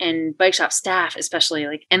owners and bike shop staff, especially,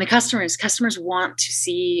 like, and the customers. Customers want to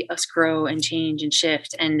see us grow and change and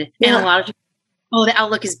shift. And a lot of people, oh, the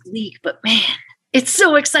outlook is bleak, but man, it's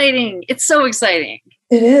so exciting. It's so exciting.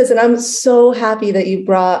 It is. And I'm so happy that you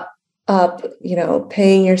brought up,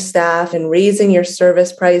 paying your staff and raising your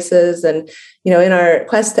service prices. And, in our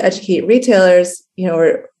quest to educate retailers,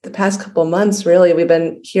 the past couple of months, really, we've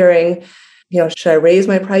been hearing, should I raise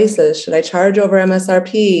my prices? Should I charge over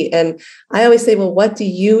MSRP? And I always say, well, what do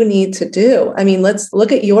you need to do? I mean, let's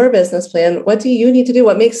look at your business plan. What do you need to do?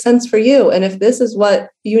 What makes sense for you? And if this is what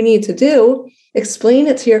you need to do, explain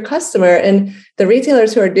it to your customer. And the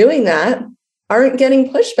retailers who are doing that aren't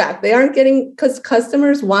getting pushback. They aren't getting, because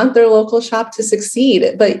customers want their local shop to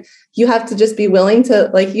succeed. But you have to just be willing to,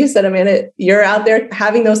 like you said, Amanda, you're out there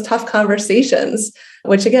having those tough conversations,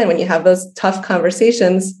 which again, when you have those tough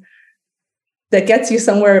conversations, that gets you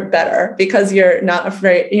somewhere better because you're not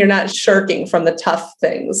afraid, you're not shirking from the tough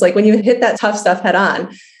things. Like when you hit that tough stuff head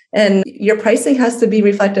on, and your pricing has to be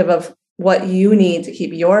reflective of what you need to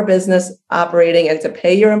keep your business operating and to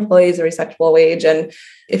pay your employees a respectable wage. And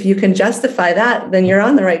if you can justify that, then you're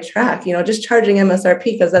on the right track. Just charging MSRP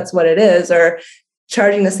because that's what it is, or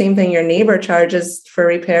charging the same thing your neighbor charges for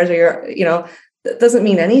repairs, or that doesn't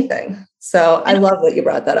mean anything. So I love that you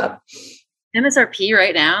brought that up. MSRP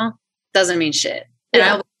right now doesn't mean shit. And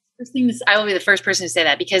I will be the first person to say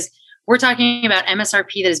that, because we're talking about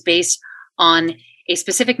MSRP that is based on a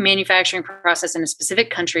specific manufacturing process in a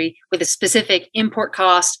specific country with a specific import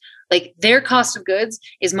cost. Like their cost of goods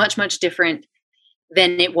is much, much different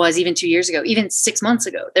than it was even 2 years ago, even 6 months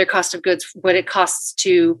ago. Their cost of goods, what it costs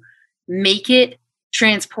to make it,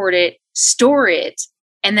 transport it, store it,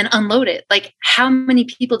 and then unload it. Like how many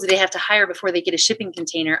people do they have to hire before they get a shipping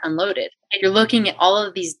container unloaded? And you're looking at all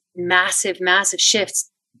of these massive, massive shifts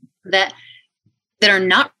that are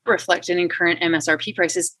not reflected in current MSRP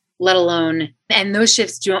prices, let alone, and those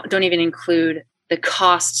shifts don't even include the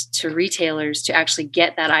cost to retailers to actually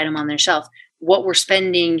get that item on their shelf. What we're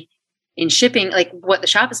spending in shipping, like what the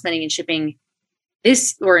shop is spending in shipping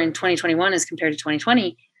this or in 2021 as compared to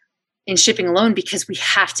 2020 in shipping alone, because we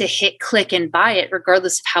have to hit click and buy it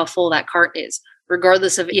regardless of how full that cart is,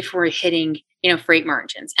 regardless of if we're hitting, freight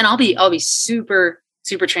margins. And I'll be super,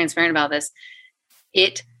 super transparent about this.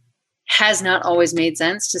 It has not always made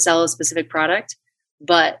sense to sell a specific product,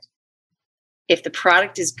 but if the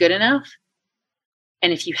product is good enough,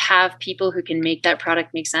 and if you have people who can make that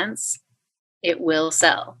product make sense, it will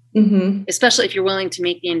sell, especially if you're willing to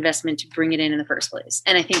make the investment to bring it in the first place.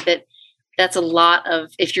 And I think that that's a lot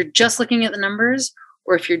of, if you're just looking at the numbers,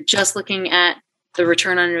 or if you're just looking at the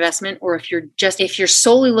return on investment, or if you're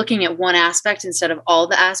solely looking at one aspect instead of all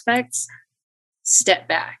the aspects, step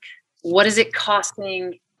back. What is it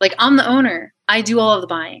costing? Like I'm the owner, I do all of the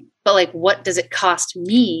buying, but like, what does it cost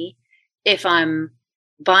me if I'm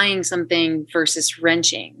buying something versus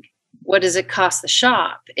wrenching? What does it cost the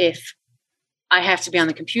shop if I have to be on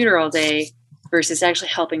the computer all day versus actually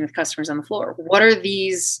helping with customers on the floor? What are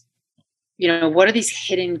these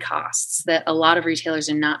hidden costs that a lot of retailers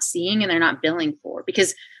are not seeing and they're not billing for?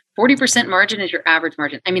 Because 40% margin is your average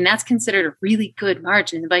margin. I mean, that's considered a really good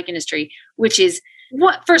margin in the bike industry, which is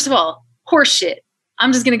what, first of all, horseshit.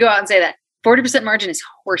 I'm just going to go out and say that 40% margin is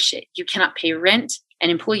horseshit. You cannot pay rent and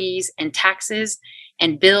employees and taxes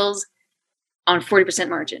and bills on 40%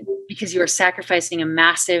 margin, because you are sacrificing a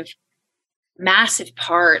massive, massive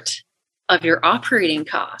part of your operating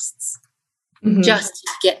costs just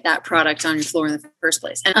to get that product on your floor in the first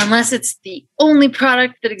place. And unless it's the only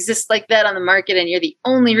product that exists like that on the market and you're the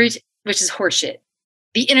only which is horseshit.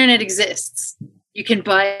 The internet exists. You can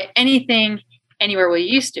buy anything anywhere. Well,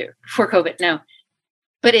 you used to before COVID. No,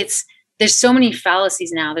 but there's so many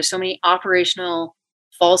fallacies now. There's so many operational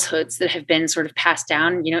falsehoods that have been sort of passed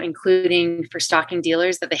down, including for stocking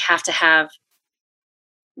dealers, that they have to have,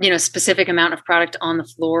 a specific amount of product on the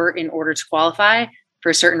floor in order to qualify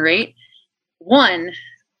for a certain rate. One,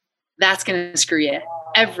 that's going to screw you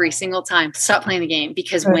every single time. Stop playing the game,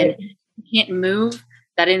 because when you can't move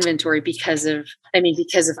that inventory because of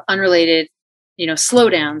unrelated,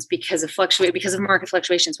 slowdowns, because of market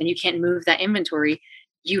fluctuations, when you can't move that inventory,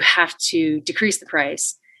 you have to decrease the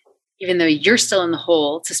price, even though you're still in the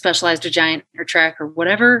hole to Specialized or Giant or Trek or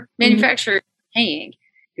whatever manufacturer you're paying.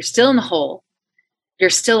 You're still in the hole. You're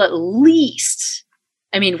still at least,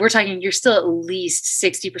 you're still at least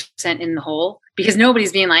 60% in the hole, because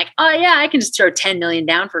nobody's being like, oh yeah, I can just throw 10 million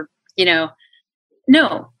down for,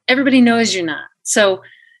 no, everybody knows you're not. So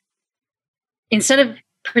instead of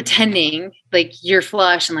pretending like you're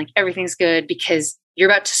flush and like everything's good because you're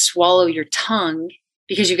about to swallow your tongue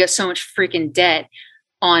because you got so much freaking debt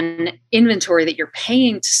on inventory that you're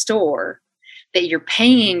paying to store, that you're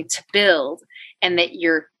paying to build, and that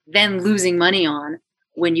you're then losing money on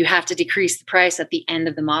when you have to decrease the price at the end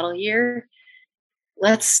of the model year.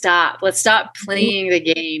 Let's stop playing the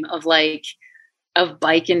game of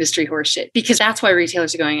bike industry horseshit, because that's why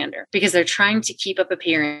retailers are going under, because they're trying to keep up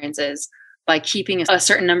appearances by keeping a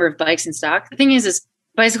certain number of bikes in stock. The thing is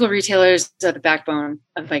bicycle retailers are the backbone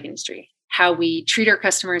of the bike industry. How we treat our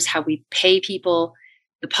customers, how we pay people,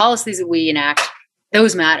 the policies that we enact,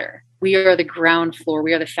 those matter. We are the ground floor.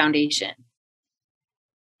 We are the foundation.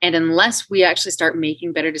 And unless we actually start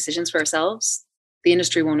making better decisions for ourselves, the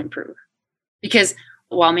industry won't improve. Because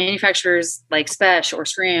while manufacturers like Spesh or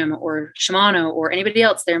SRAM or Shimano or anybody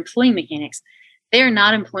else, they're employing mechanics, they are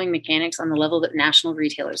not employing mechanics on the level that national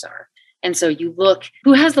retailers are. And so you look,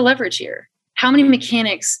 who has the leverage here? How many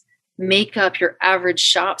mechanics make up your average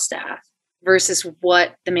shop staff versus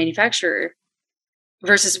what the manufacturer,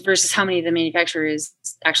 versus how many the manufacturer is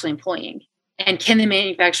actually employing? And can the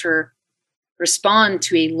manufacturer respond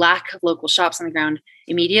to a lack of local shops on the ground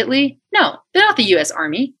immediately? No, they're not the U.S.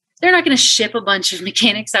 Army. They're not going to ship a bunch of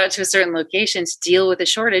mechanics out to a certain location to deal with a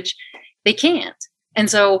shortage. They can't. And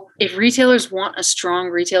so if retailers want a strong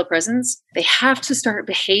retail presence, they have to start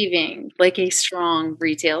behaving like a strong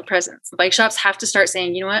retail presence. The bike shops have to start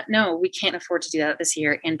saying, you know what? No, we can't afford to do that this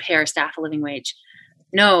year and pay our staff a living wage.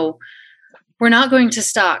 No, we're not going to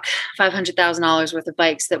stock $500,000 worth of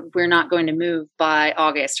bikes that we're not going to move by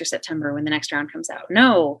August or September when the next round comes out.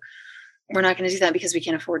 No, we're not going to do that because we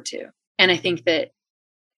can't afford to. And I think that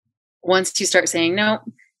once you start saying, no,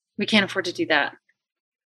 we can't afford to do that,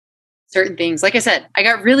 certain things, like I said, I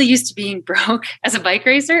got really used to being broke as a bike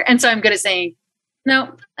racer. And so I'm good at saying,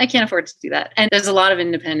 no, I can't afford to do that. And there's a lot of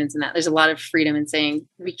independence in that. There's a lot of freedom in saying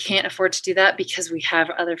we can't afford to do that because we have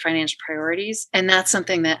other financial priorities. And that's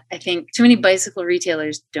something that I think too many bicycle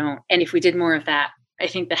retailers don't. And if we did more of that, I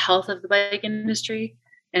think the health of the bike industry,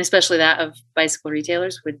 and especially that of bicycle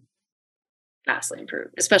retailers, would vastly improve,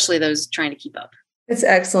 especially those trying to keep up. It's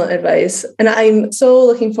excellent advice. And I'm so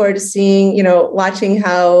looking forward to seeing, watching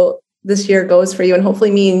how this year goes for you, and hopefully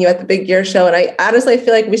meeting you at the big gear show. And I honestly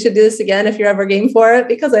feel like we should do this again if you're ever game for it,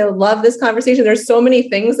 because I love this conversation. There's so many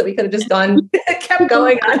things that we could have just done, kept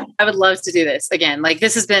going on. I would love to do this again.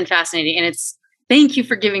 This has been fascinating. And thank you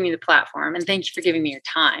for giving me the platform, and thank you for giving me your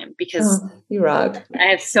time, because you rock. I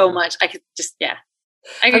have so much. I could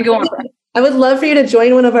go on. I would love for you to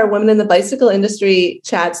join one of our Women in the Bicycle Industry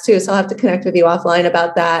chats too. So I'll have to connect with you offline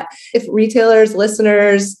about that. If retailers,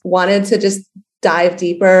 listeners wanted to just dive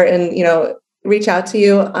deeper and, reach out to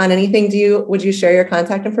you on anything, would you share your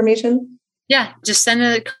contact information? Yeah, just send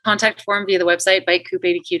a contact form via the website,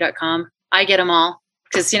 bikecoupabq.com. I get them all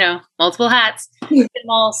because, multiple hats, get them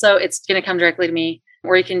all. So it's going to come directly to me,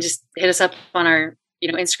 or you can just hit us up on our,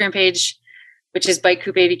 Instagram page, which is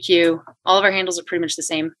bikecoupabq. All of our handles are pretty much the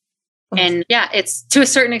same. And yeah, it's to a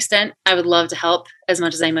certain extent, I would love to help as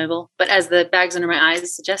much as I'm able, but as the bags under my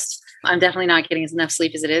eyes suggest, I'm definitely not getting enough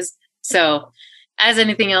sleep as it is. So as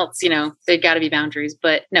anything else, there've got to be boundaries,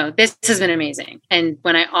 but no, this has been amazing. And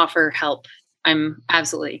when I offer help, I'm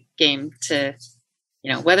absolutely game to,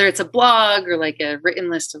 whether it's a blog or a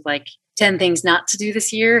written list of 10 things not to do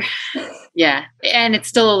this year. Yeah. And it's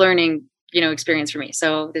still a learning, experience for me.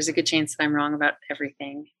 So there's a good chance that I'm wrong about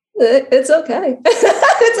everything. It's okay.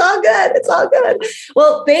 It's all good. It's all good.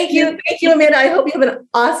 Well, thank you. Thank you, Amanda. I hope you have an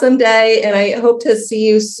awesome day, and I hope to see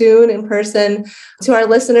you soon in person. To our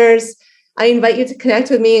listeners, I invite you to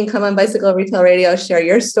connect with me and come on Bicycle Retail Radio, share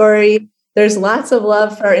your story. There's lots of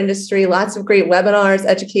love for our industry, lots of great webinars,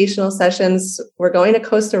 educational sessions. We're going to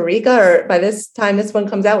Costa Rica, or by this time this one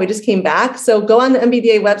comes out, we just came back. So go on the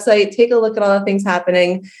NBDA website, take a look at all the things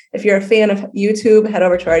happening. If you're a fan of YouTube, head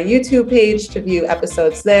over to our YouTube page to view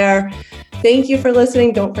episodes there. Thank you for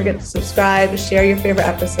listening. Don't forget to subscribe, share your favorite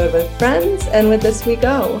episode with friends. And with this, we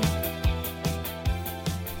go.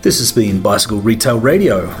 This has been Bicycle Retail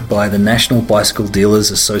Radio by the National Bicycle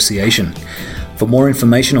Dealers Association. For more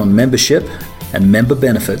information on membership and member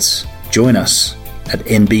benefits, join us at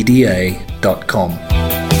nbda.com.